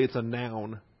 Typically, it's a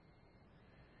noun.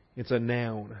 It's a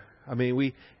noun. I mean,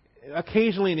 we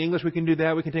occasionally in English we can do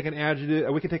that. We can take an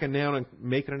adjective. We can take a noun and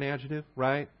make it an adjective,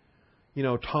 right? You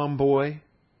know, tomboy.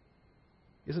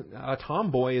 A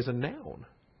tomboy is a noun.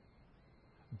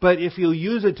 But if you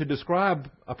use it to describe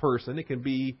a person, it can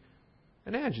be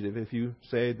an adjective. If you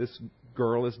say this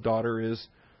girl, this daughter is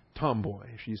tomboy,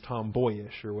 she's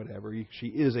tomboyish or whatever, she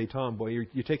is a tomboy.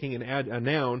 You're taking a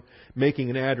noun, making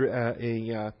an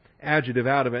adjective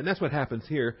out of it, and that's what happens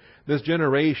here. This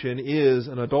generation is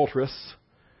an adulteress,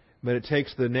 but it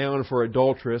takes the noun for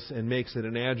adulteress and makes it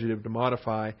an adjective to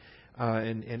modify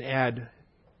and add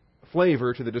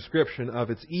flavor to the description of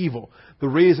its evil. The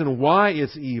reason why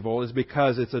it's evil is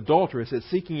because it's adulterous. It's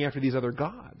seeking after these other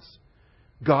gods.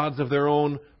 Gods of their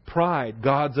own pride.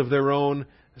 Gods of their own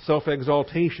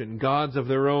self-exaltation. Gods of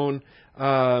their own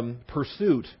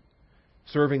pursuit.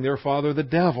 Serving their father, the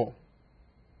devil.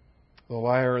 The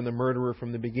liar and the murderer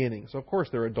from the beginning. So of course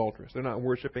they're adulterous. They're not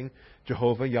worshiping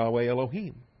Jehovah, Yahweh,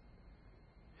 Elohim.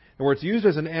 And where it's used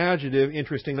as an adjective,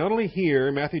 interesting, not only here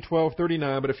in Matthew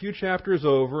 12:39, but a few chapters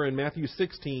over in Matthew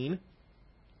 16.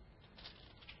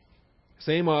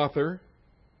 Same author,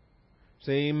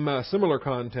 same similar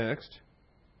context.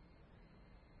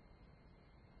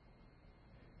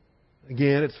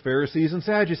 Again, it's Pharisees and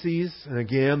Sadducees, and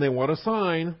again, they want a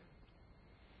sign.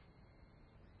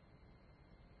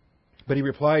 But he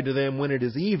replied to them, when it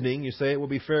is evening, you say it will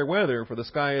be fair weather, for the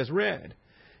sky is red.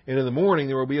 And in the morning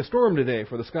there will be a storm today,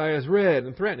 for the sky is red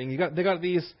and threatening. They got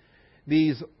these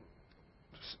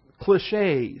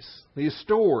cliches, these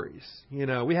stories. You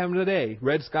know, we have them today.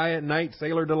 Red sky at night,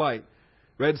 sailor delight.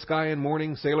 Red sky in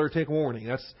morning, sailor take warning.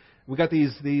 We got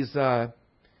these. You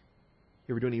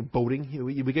ever do any boating?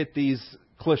 We get these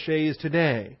cliches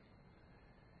today.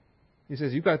 He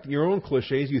says you've got your own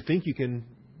cliches. You think you can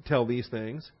tell these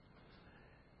things.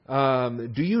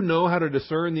 Do you know how to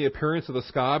discern the appearance of the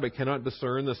sky, but cannot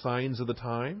discern the signs of the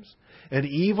times? An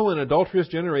evil and adulterous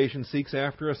generation seeks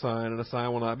after a sign, and a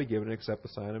sign will not be given except the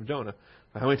sign of Jonah.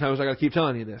 How many times I got to keep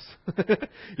telling you this?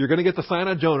 You're going to get the sign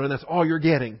of Jonah, and that's all you're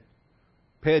getting.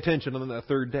 Pay attention on that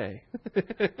third day.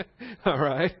 All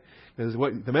right? Because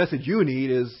the message you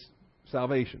need is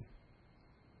salvation.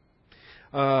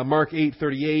 Mark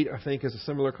 8:38, I think, is a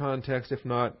similar context, if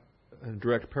not a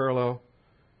direct parallel.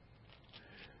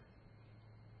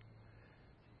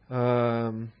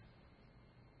 No,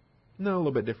 a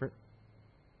little bit different.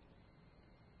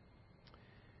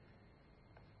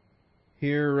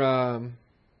 Here,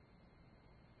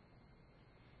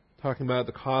 talking about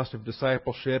the cost of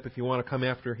discipleship. If you want to come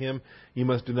after Him, you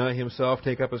must deny himself,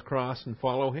 take up his cross, and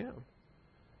follow Him.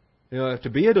 You know, to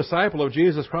be a disciple of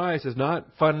Jesus Christ is not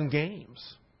fun and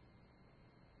games.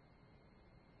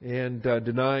 And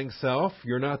denying self,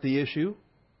 you're not the issue.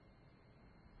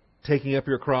 Taking up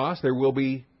your cross, there will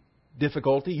be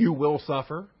difficulty. You will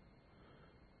suffer.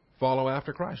 Follow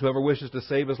after Christ. Whoever wishes to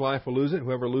save his life will lose it.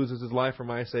 Whoever loses his life for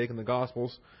my sake and the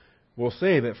gospel's will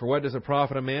save it. For what does it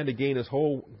profit a man to gain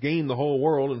the whole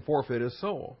world and forfeit his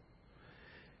soul?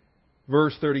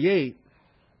 Verse 38.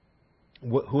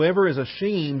 Whoever is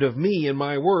ashamed of me and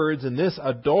my words in this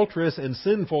adulterous and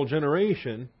sinful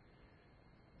generation,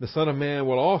 the Son of Man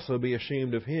will also be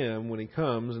ashamed of him when He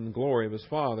comes in the glory of His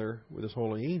Father with His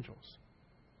holy angels.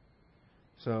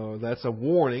 So that's a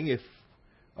warning. If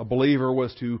a believer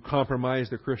was to compromise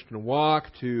their Christian walk,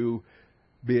 to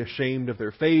be ashamed of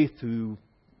their faith, to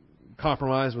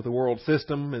compromise with the world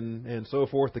system and so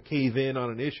forth, to cave in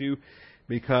on an issue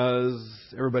because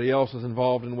everybody else is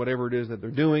involved in whatever it is that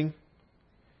they're doing,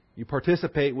 you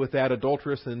participate with that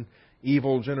adulterous and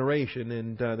evil generation,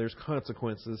 and there's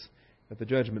consequences at the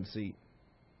judgment seat.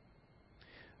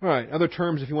 All right, other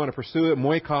terms if you want to pursue it.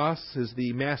 Moikos is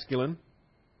the masculine.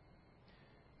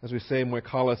 As we say,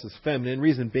 moikalos is feminine.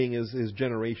 Reason being is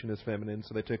generation is feminine,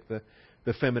 so they took the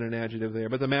feminine adjective there.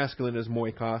 But the masculine is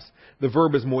moikos. The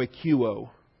verb is moikuo.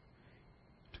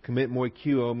 To commit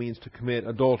moikuo means to commit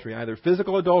adultery, either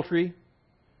physical adultery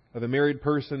of a married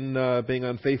person being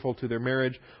unfaithful to their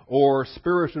marriage, or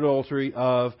spiritual adultery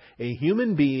of a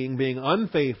human being being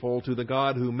unfaithful to the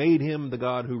God who made him, the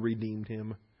God who redeemed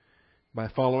him, by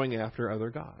following after other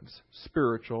gods.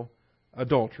 Spiritual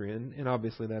adultery. And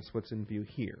obviously that's what's in view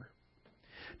here.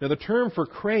 Now the term for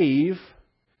crave,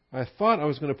 I thought I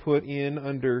was going to put in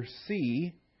under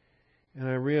C, and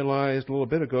I realized a little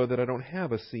bit ago that I don't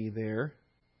have a C there.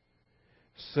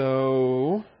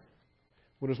 So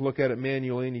we'll just look at it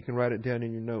manually, and you can write it down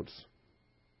in your notes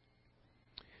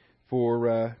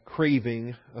for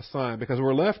craving a sign. Because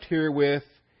we're left here with,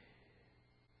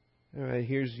 all right,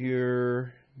 here's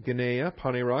your Genea,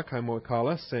 Panera,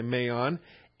 Kaimoikala, Semeon,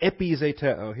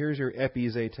 Epizeteo. Here's your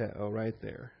epizeteo right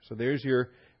there. So there's your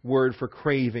word for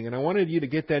craving. And I wanted you to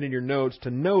get that in your notes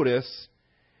to notice.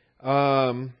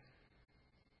 We'll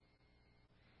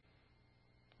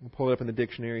pull it up in the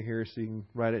dictionary here so you can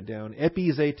write it down.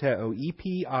 Epizeteo.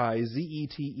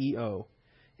 E-P-I-Z-E-T-E-O.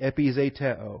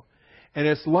 Epizeteo. And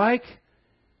it's like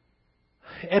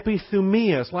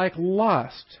epithumia. It's like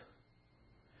lust.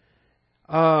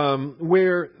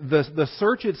 Where the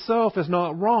search itself is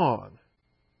not wrong.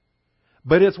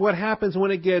 But it's what happens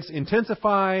when it gets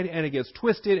intensified and it gets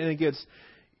twisted and it gets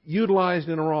utilized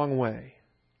in a wrong way.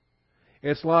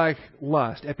 It's like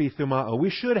lust, epithumao.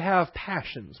 We should have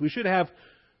passions. We should have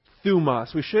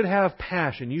thumos. We should have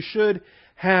passion. You should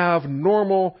have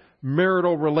normal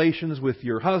marital relations with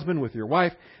your husband, with your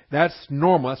wife. That's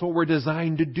normal. That's what we're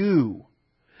designed to do.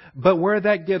 But where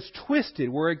that gets twisted,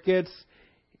 where it gets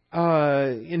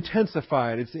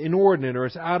intensified, it's inordinate, or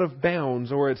it's out of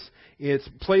bounds, or it's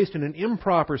placed in an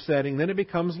improper setting, then it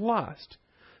becomes lust.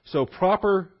 So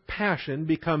proper passion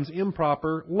becomes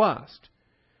improper lust.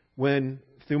 When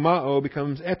thumao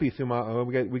becomes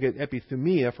epithumao, we get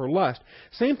epithumia for lust.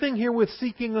 Same thing here with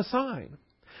seeking a sign.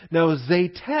 Now,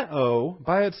 zeteo,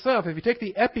 by itself, if you take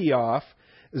the epi off,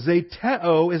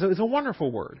 zeteo is a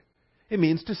wonderful word. It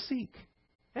means to seek.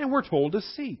 And we're told to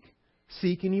seek.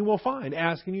 Seek and you will find.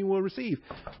 Ask and you will receive.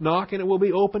 Knock and it will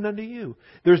be opened unto you.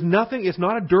 There's nothing, it's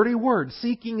not a dirty word.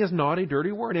 Seeking is not a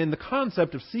dirty word. And the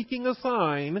concept of seeking a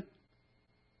sign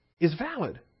is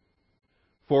valid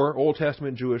for Old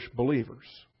Testament Jewish believers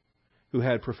who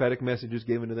had prophetic messages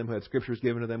given to them, who had scriptures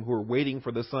given to them, who were waiting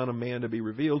for the Son of Man to be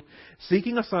revealed.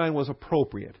 Seeking a sign was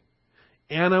appropriate.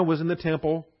 Anna was in the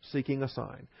temple seeking a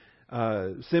sign.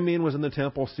 Simeon was in the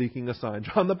temple seeking a sign.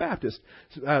 John the Baptist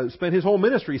spent his whole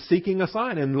ministry seeking a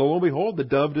sign. And lo and behold, the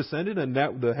dove descended and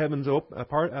the heavens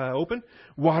opened,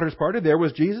 waters parted. There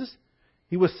was Jesus.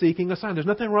 He was seeking a sign. There's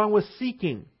nothing wrong with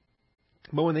seeking.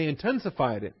 But when they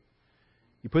intensified it,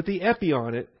 you put the epi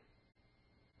on it,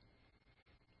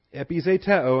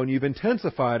 epizeteo, and you've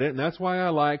intensified it. And that's why I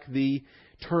like the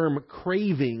term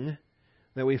craving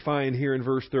that we find here in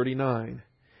verse 39.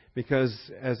 Because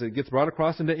as it gets brought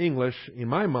across into English, in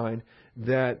my mind,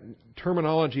 that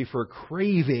terminology for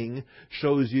craving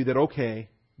shows you that, okay,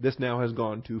 this now has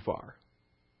gone too far.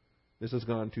 This has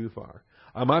gone too far.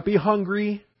 I might be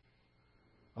hungry.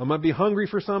 I might be hungry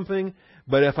for something,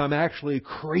 but if I'm actually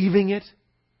craving it,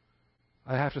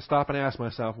 I have to stop and ask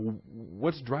myself,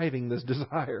 what's driving this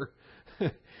desire?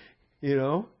 You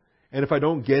know? And if I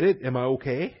don't get it, am I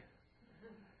okay?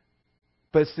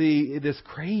 But see, this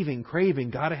craving,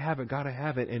 gotta have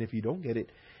it, and if you don't get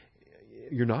it,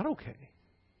 you're not okay.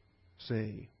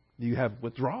 See, you have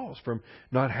withdrawals from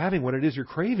not having what it is you're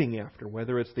craving after,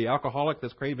 whether it's the alcoholic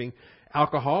that's craving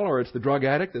alcohol, or it's the drug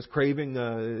addict that's craving,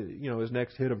 his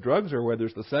next hit of drugs, or whether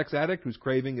it's the sex addict who's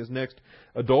craving his next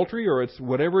adultery, or it's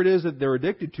whatever it is that they're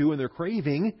addicted to and they're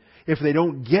craving. If they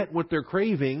don't get what they're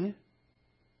craving,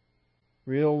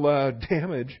 real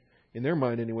damage, in their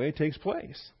mind anyway, takes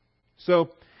place.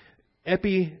 So,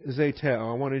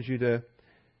 epizeteo, I wanted you to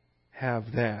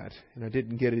have that, and I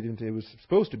didn't get it into. It was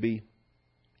supposed to be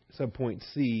subpoint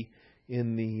C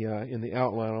in the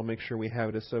outline. I'll make sure we have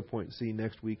it as subpoint C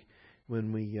next week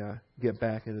when we get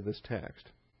back into this text.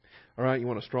 All right, you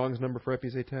want a Strong's number for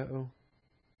epizeteo?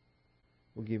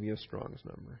 We'll give you a Strong's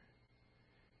number.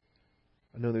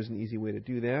 I know there's an easy way to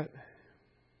do that.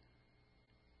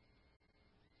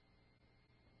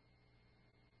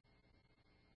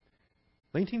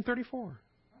 $1934.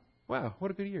 Wow,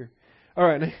 what a good year. All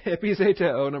right,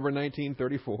 epizeteo, number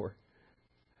 1934.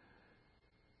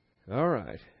 All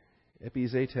right,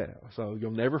 epizeteo. So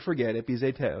you'll never forget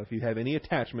epizeteo if you have any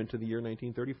attachment to the year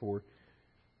 1934.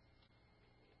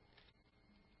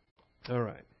 All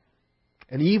right,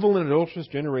 An evil and adulterous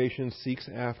generation seeks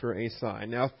after a sign.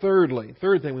 Now, third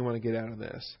thing we want to get out of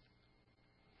this.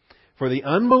 For the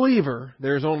unbeliever,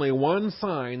 there's only one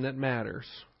sign that matters.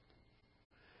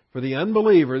 For the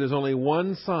unbeliever, there's only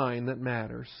one sign that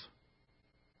matters.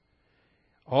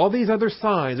 All these other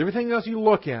signs, everything else you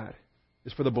look at,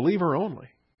 is for the believer only.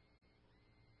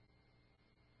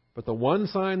 But the one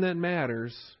sign that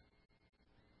matters,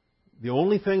 the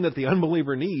only thing that the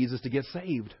unbeliever needs is to get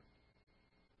saved.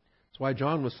 That's why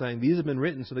John was saying, these have been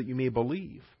written so that you may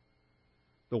believe.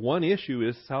 The one issue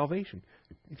is salvation.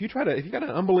 If you got an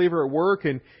unbeliever at work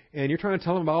and you're trying to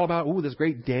tell them all about this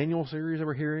great Daniel series that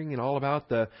we're hearing and all about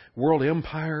the world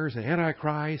empires and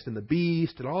Antichrist and the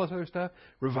beast and all this other stuff,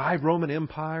 revived Roman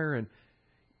Empire, and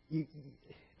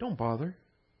don't bother.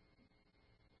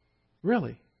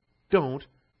 Really, don't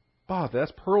bother.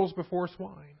 That's pearls before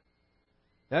swine.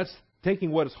 That's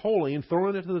taking what is holy and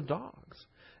throwing it to the dogs.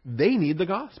 They need the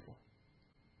gospel.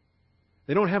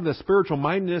 They don't have the spiritual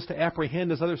mindedness to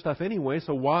apprehend this other stuff anyway,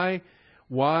 so why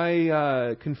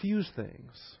confuse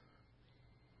things?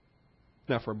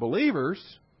 Now, for believers,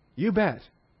 you bet.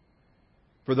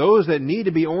 For those that need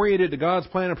to be oriented to God's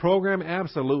plan and program,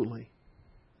 absolutely.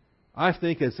 I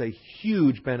think it's a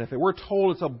huge benefit. We're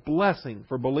told it's a blessing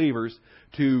for believers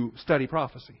to study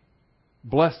prophecy.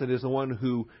 Blessed is the one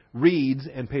who reads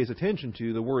and pays attention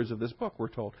to the words of this book, we're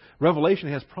told. Revelation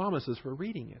has promises for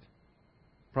reading it.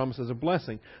 Promises of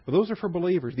blessing. But those are for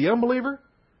believers. The unbeliever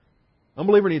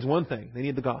needs one thing. They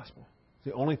need the gospel. It's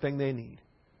the only thing they need.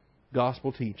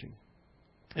 Gospel teaching.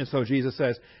 And so Jesus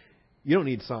says, you don't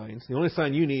need signs. The only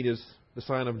sign you need is the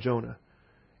sign of Jonah.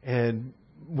 And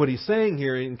what he's saying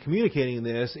here in communicating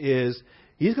this is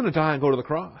he's going to die and go to the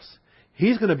cross.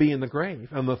 He's going to be in the grave.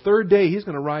 On the third day, he's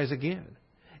going to rise again.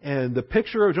 And the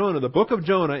picture of Jonah, the book of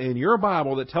Jonah in your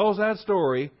Bible that tells that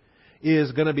story,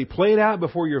 is going to be played out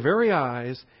before your very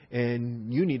eyes,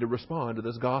 and you need to respond to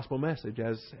this gospel message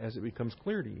as it becomes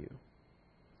clear to you.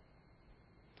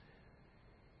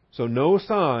 So no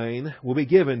sign will be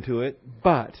given to it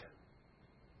but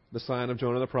the sign of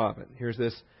Jonah the prophet. Here's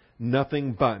this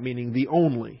nothing but, meaning the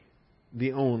only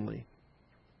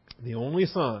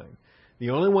sign. The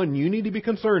only one you need to be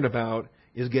concerned about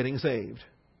is getting saved.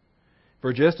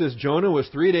 For just as Jonah was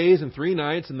 3 days and 3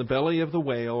 nights in the belly of the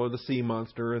whale or the sea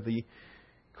monster or the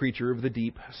creature of the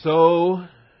deep, so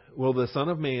will the Son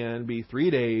of Man be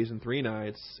 3 days and 3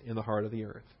 nights in the heart of the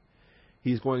earth.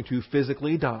 He's going to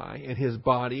physically die, and his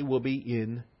body will be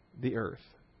in the earth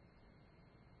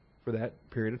for that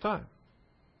period of time.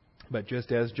 But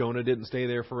just as Jonah didn't stay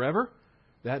there forever,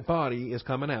 that body is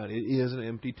coming out. It is an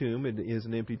empty tomb. It is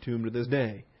an empty tomb to this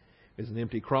day. It's an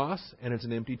empty cross, and it's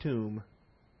an empty tomb.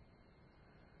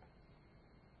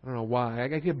 I don't know why. I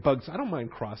get bugs. I don't mind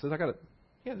crosses.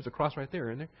 There's a cross right there,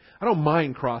 isn't there? I don't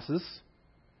mind crosses,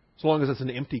 so long as it's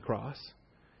an empty cross.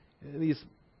 These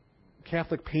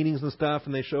Catholic paintings and stuff,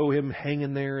 and they show him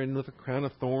hanging there and with a crown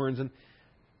of thorns, and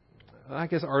I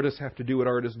guess artists have to do what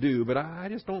artists do, but I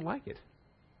just don't like it.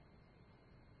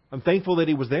 I'm thankful that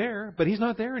he was there, but he's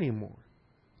not there anymore.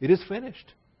 It is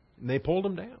finished, and they pulled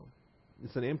him down.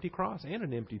 It's an empty cross and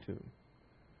an empty tomb.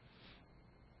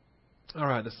 All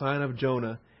right, the sign of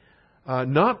Jonah.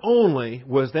 Not only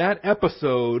was that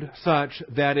episode such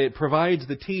that it provides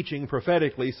the teaching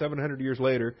prophetically 700 years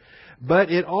later, but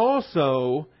it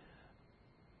also,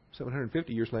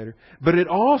 750 years later, but it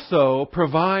also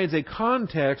provides a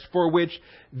context for which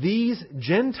these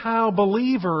Gentile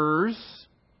believers,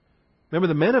 remember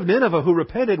the men of Nineveh who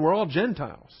repented were all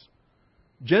Gentiles.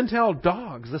 Gentile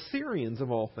dogs, the Syrians of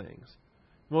all things.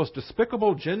 The most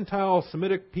despicable Gentile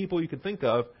Semitic people you could think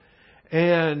of.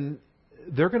 And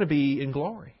they're going to be in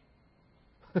glory.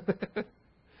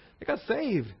 They got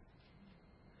saved.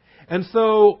 And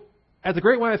so, at the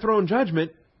Great White Throne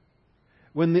Judgment,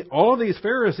 when all of these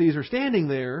Pharisees are standing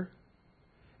there,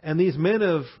 and these men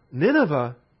of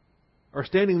Nineveh are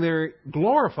standing there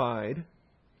glorified,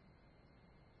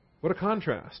 what a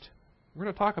contrast. We're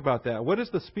going to talk about that. What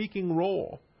is the speaking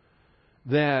role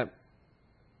that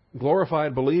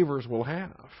glorified believers will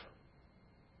have?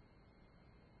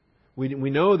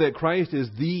 We know that Christ is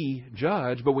the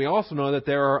judge, but we also know that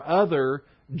there are other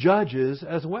judges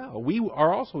as well. We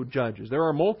are also judges. There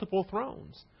are multiple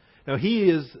thrones. Now, He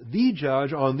is the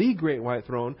judge on the great white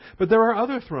throne, but there are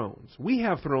other thrones. We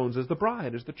have thrones as the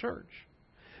bride, as the church.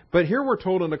 But here we're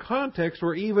told in a context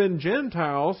where even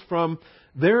Gentiles, from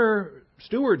their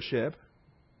stewardship,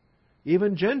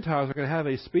 even Gentiles are going to have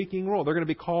a speaking role. They're going to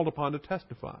be called upon to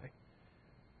testify,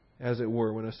 as it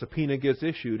were, when a subpoena gets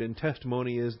issued and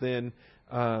testimony is then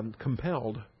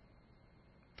compelled.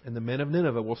 And the men of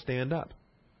Nineveh will stand up.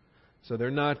 So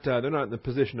they're not in the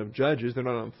position of judges. They're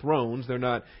not on thrones. They're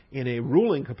not in a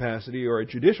ruling capacity or a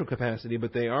judicial capacity,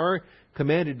 but they are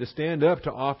commanded to stand up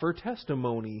to offer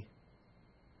testimony.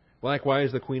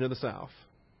 Likewise, the Queen of the South.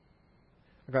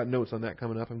 I've got notes on that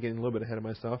coming up. I'm getting a little bit ahead of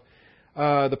myself.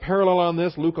 The parallel on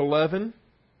this, Luke 11.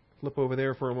 Flip over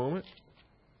there for a moment.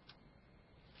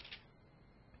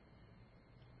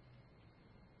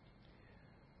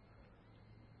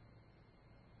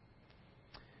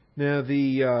 Now,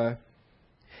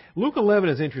 Luke 11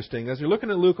 is interesting. As you're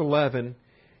looking at Luke 11,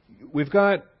 we're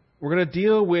going to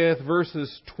deal with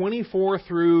verses 24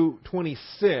 through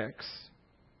 26.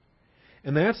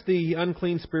 And that's the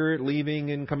unclean spirit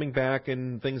leaving and coming back,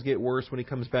 and things get worse when he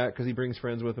comes back because he brings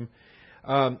friends with him.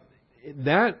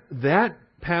 That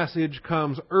passage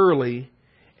comes early,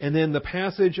 and then the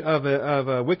passage of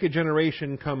a wicked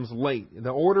generation comes late. The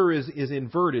order is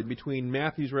inverted between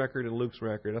Matthew's record and Luke's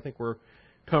record. I think we're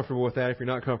comfortable with that. If you're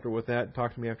not comfortable with that,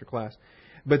 talk to me after class.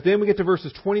 But then we get to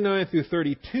verses 29 through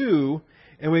 32,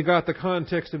 and we got the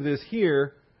context of this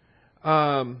here.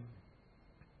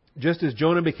 Just as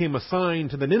Jonah became a sign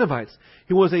to the Ninevites.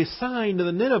 He was a sign to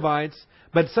the Ninevites,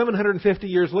 but 750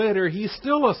 years later, he's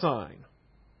still a sign.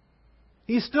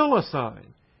 He's still a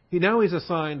sign. Now he's a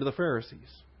sign to the Pharisees.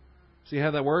 See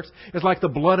how that works? It's like the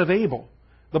blood of Abel.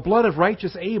 The blood of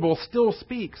righteous Abel still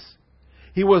speaks.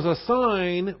 He was a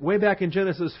sign way back in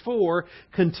Genesis 4,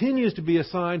 continues to be a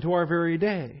sign to our very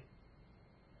day.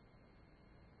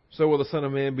 So will the Son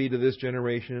of Man be to this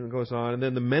generation, and it goes on. And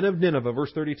then the men of Nineveh,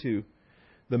 verse 32,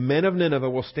 the men of Nineveh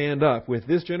will stand up with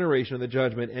this generation of the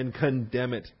judgment and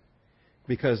condemn it,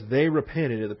 because they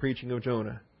repented at the preaching of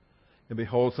Jonah. And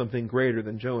behold, something greater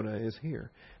than Jonah is here.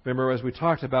 Remember, as we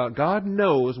talked about, God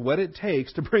knows what it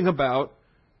takes to bring about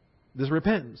this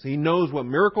repentance. He knows what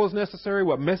miracle is necessary,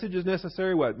 what message is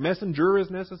necessary, what messenger is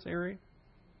necessary.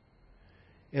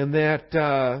 And that,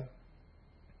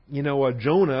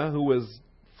 Jonah, who was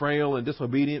frail and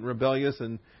disobedient and rebellious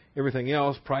and everything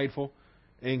else, prideful,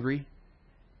 angry,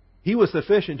 he was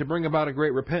sufficient to bring about a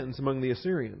great repentance among the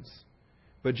Assyrians.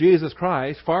 But Jesus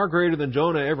Christ, far greater than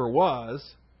Jonah ever was,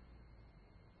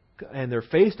 and they're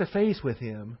face to face with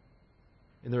Him,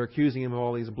 and they're accusing Him of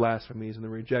all these blasphemies, and they're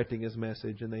rejecting His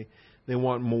message, and they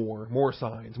want more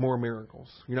signs, more miracles.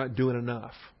 You're not doing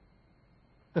enough.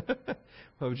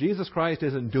 Well, if Jesus Christ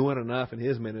isn't doing enough in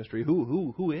His ministry,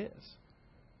 who is?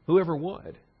 Who ever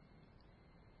would?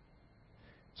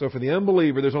 So for the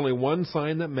unbeliever, there's only one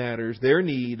sign that matters.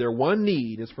 Their one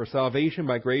need is for salvation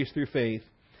by grace through faith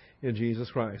in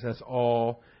Jesus Christ. That's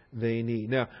all they need.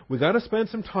 Now, we've got to spend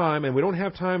some time, and we don't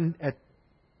have time at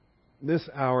this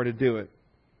hour to do it.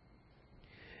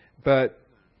 But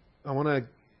I want to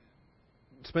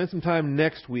spend some time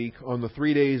next week on the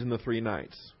 3 days and the 3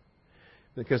 nights.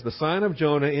 Because the sign of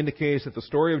Jonah indicates that the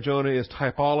story of Jonah is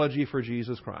typology for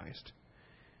Jesus Christ.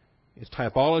 It's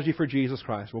typology for Jesus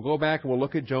Christ. We'll go back and we'll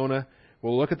look at Jonah.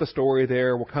 We'll look at the story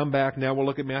there. We'll come back. Now we'll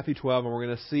look at Matthew 12, and we're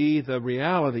going to see the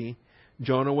reality.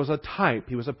 Jonah was a type.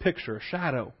 He was a picture, a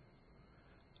shadow,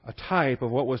 a type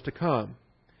of what was to come.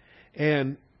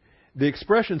 And the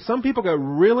expression, some people got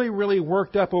really, really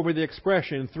worked up over the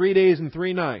expression 3 days and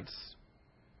 3 nights.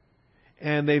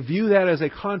 And they view that as a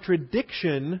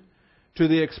contradiction to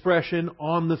the expression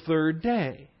on the 3rd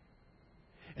day.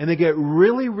 And they get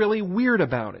really, really weird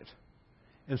about it.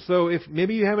 And so if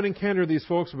maybe you haven't encountered these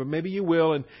folks, but maybe you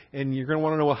will, and you're going to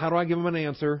want to know, well, how do I give them an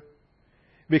answer?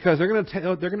 Because they're going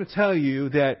to tell you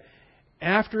that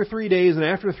after 3 days and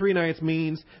after 3 nights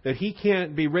means that he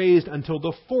can't be raised until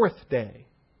the 4th day.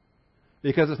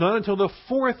 Because it's not until the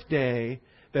 4th day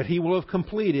that he will have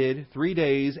completed 3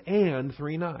 days and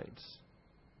 3 nights.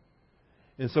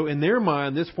 And so in their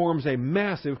mind, this forms a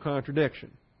massive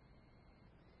contradiction.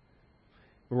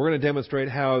 We're going to demonstrate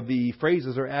how the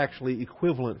phrases are actually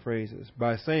equivalent phrases.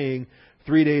 By saying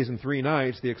 3 days and 3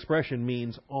 nights, the expression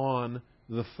means on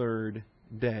the 3rd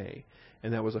day.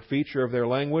 And that was a feature of their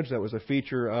language. That was a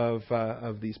feature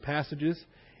of these passages.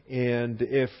 And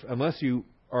unless you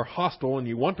are hostile and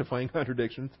you want to find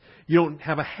contradictions, you don't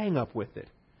have a hang-up with it.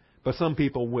 But some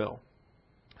people will.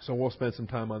 So we'll spend some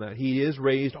time on that. He is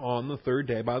raised on the 3rd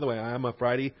day. By the way, I am a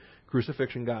Friday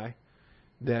crucifixion guy.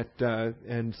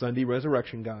 And Sunday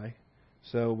resurrection guy.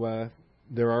 So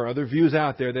there are other views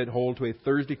out there that hold to a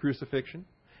Thursday crucifixion,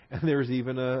 and there's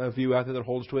even a view out there that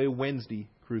holds to a Wednesday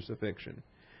crucifixion.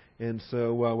 And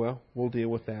so, we'll deal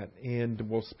with that, and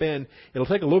it'll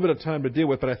take a little bit of time to deal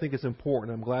with, but I think it's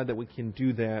important. I'm glad that we can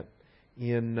do that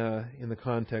in the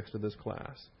context of this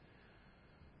class.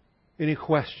 Any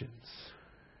questions?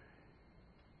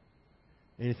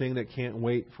 Anything that can't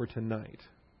wait for tonight?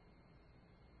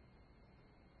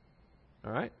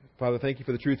 All right? Father, thank you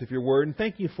for the truth of your word, and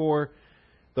thank you for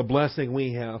the blessing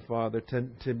we have, Father,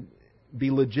 to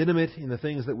be legitimate in the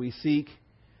things that we seek,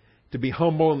 to be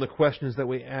humble in the questions that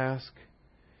we ask.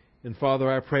 And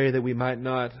Father, I pray that we might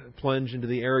not plunge into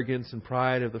the arrogance and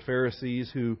pride of the Pharisees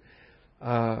who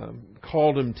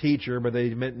called him teacher, but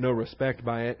they meant no respect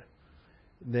by it.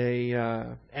 They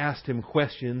asked him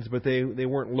questions, but they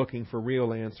weren't looking for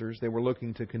real answers. They were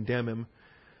looking to condemn him.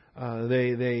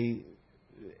 They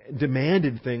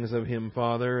demanded things of him,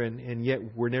 Father, and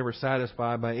yet were never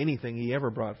satisfied by anything he ever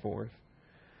brought forth.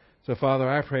 So, Father,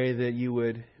 I pray that you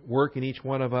would work in each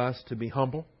one of us to be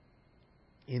humble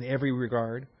in every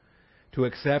regard, to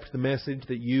accept the message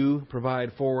that you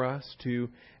provide for us, to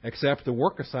accept the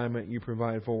work assignment you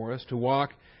provide for us, to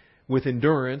walk with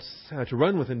endurance, to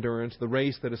run with endurance the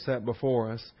race that is set before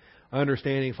us,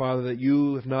 understanding, Father, that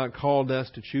you have not called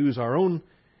us to choose our own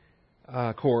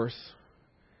course,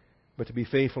 but to be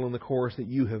faithful in the course that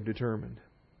you have determined.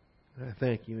 And I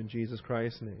thank you in Jesus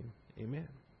Christ's name. Amen.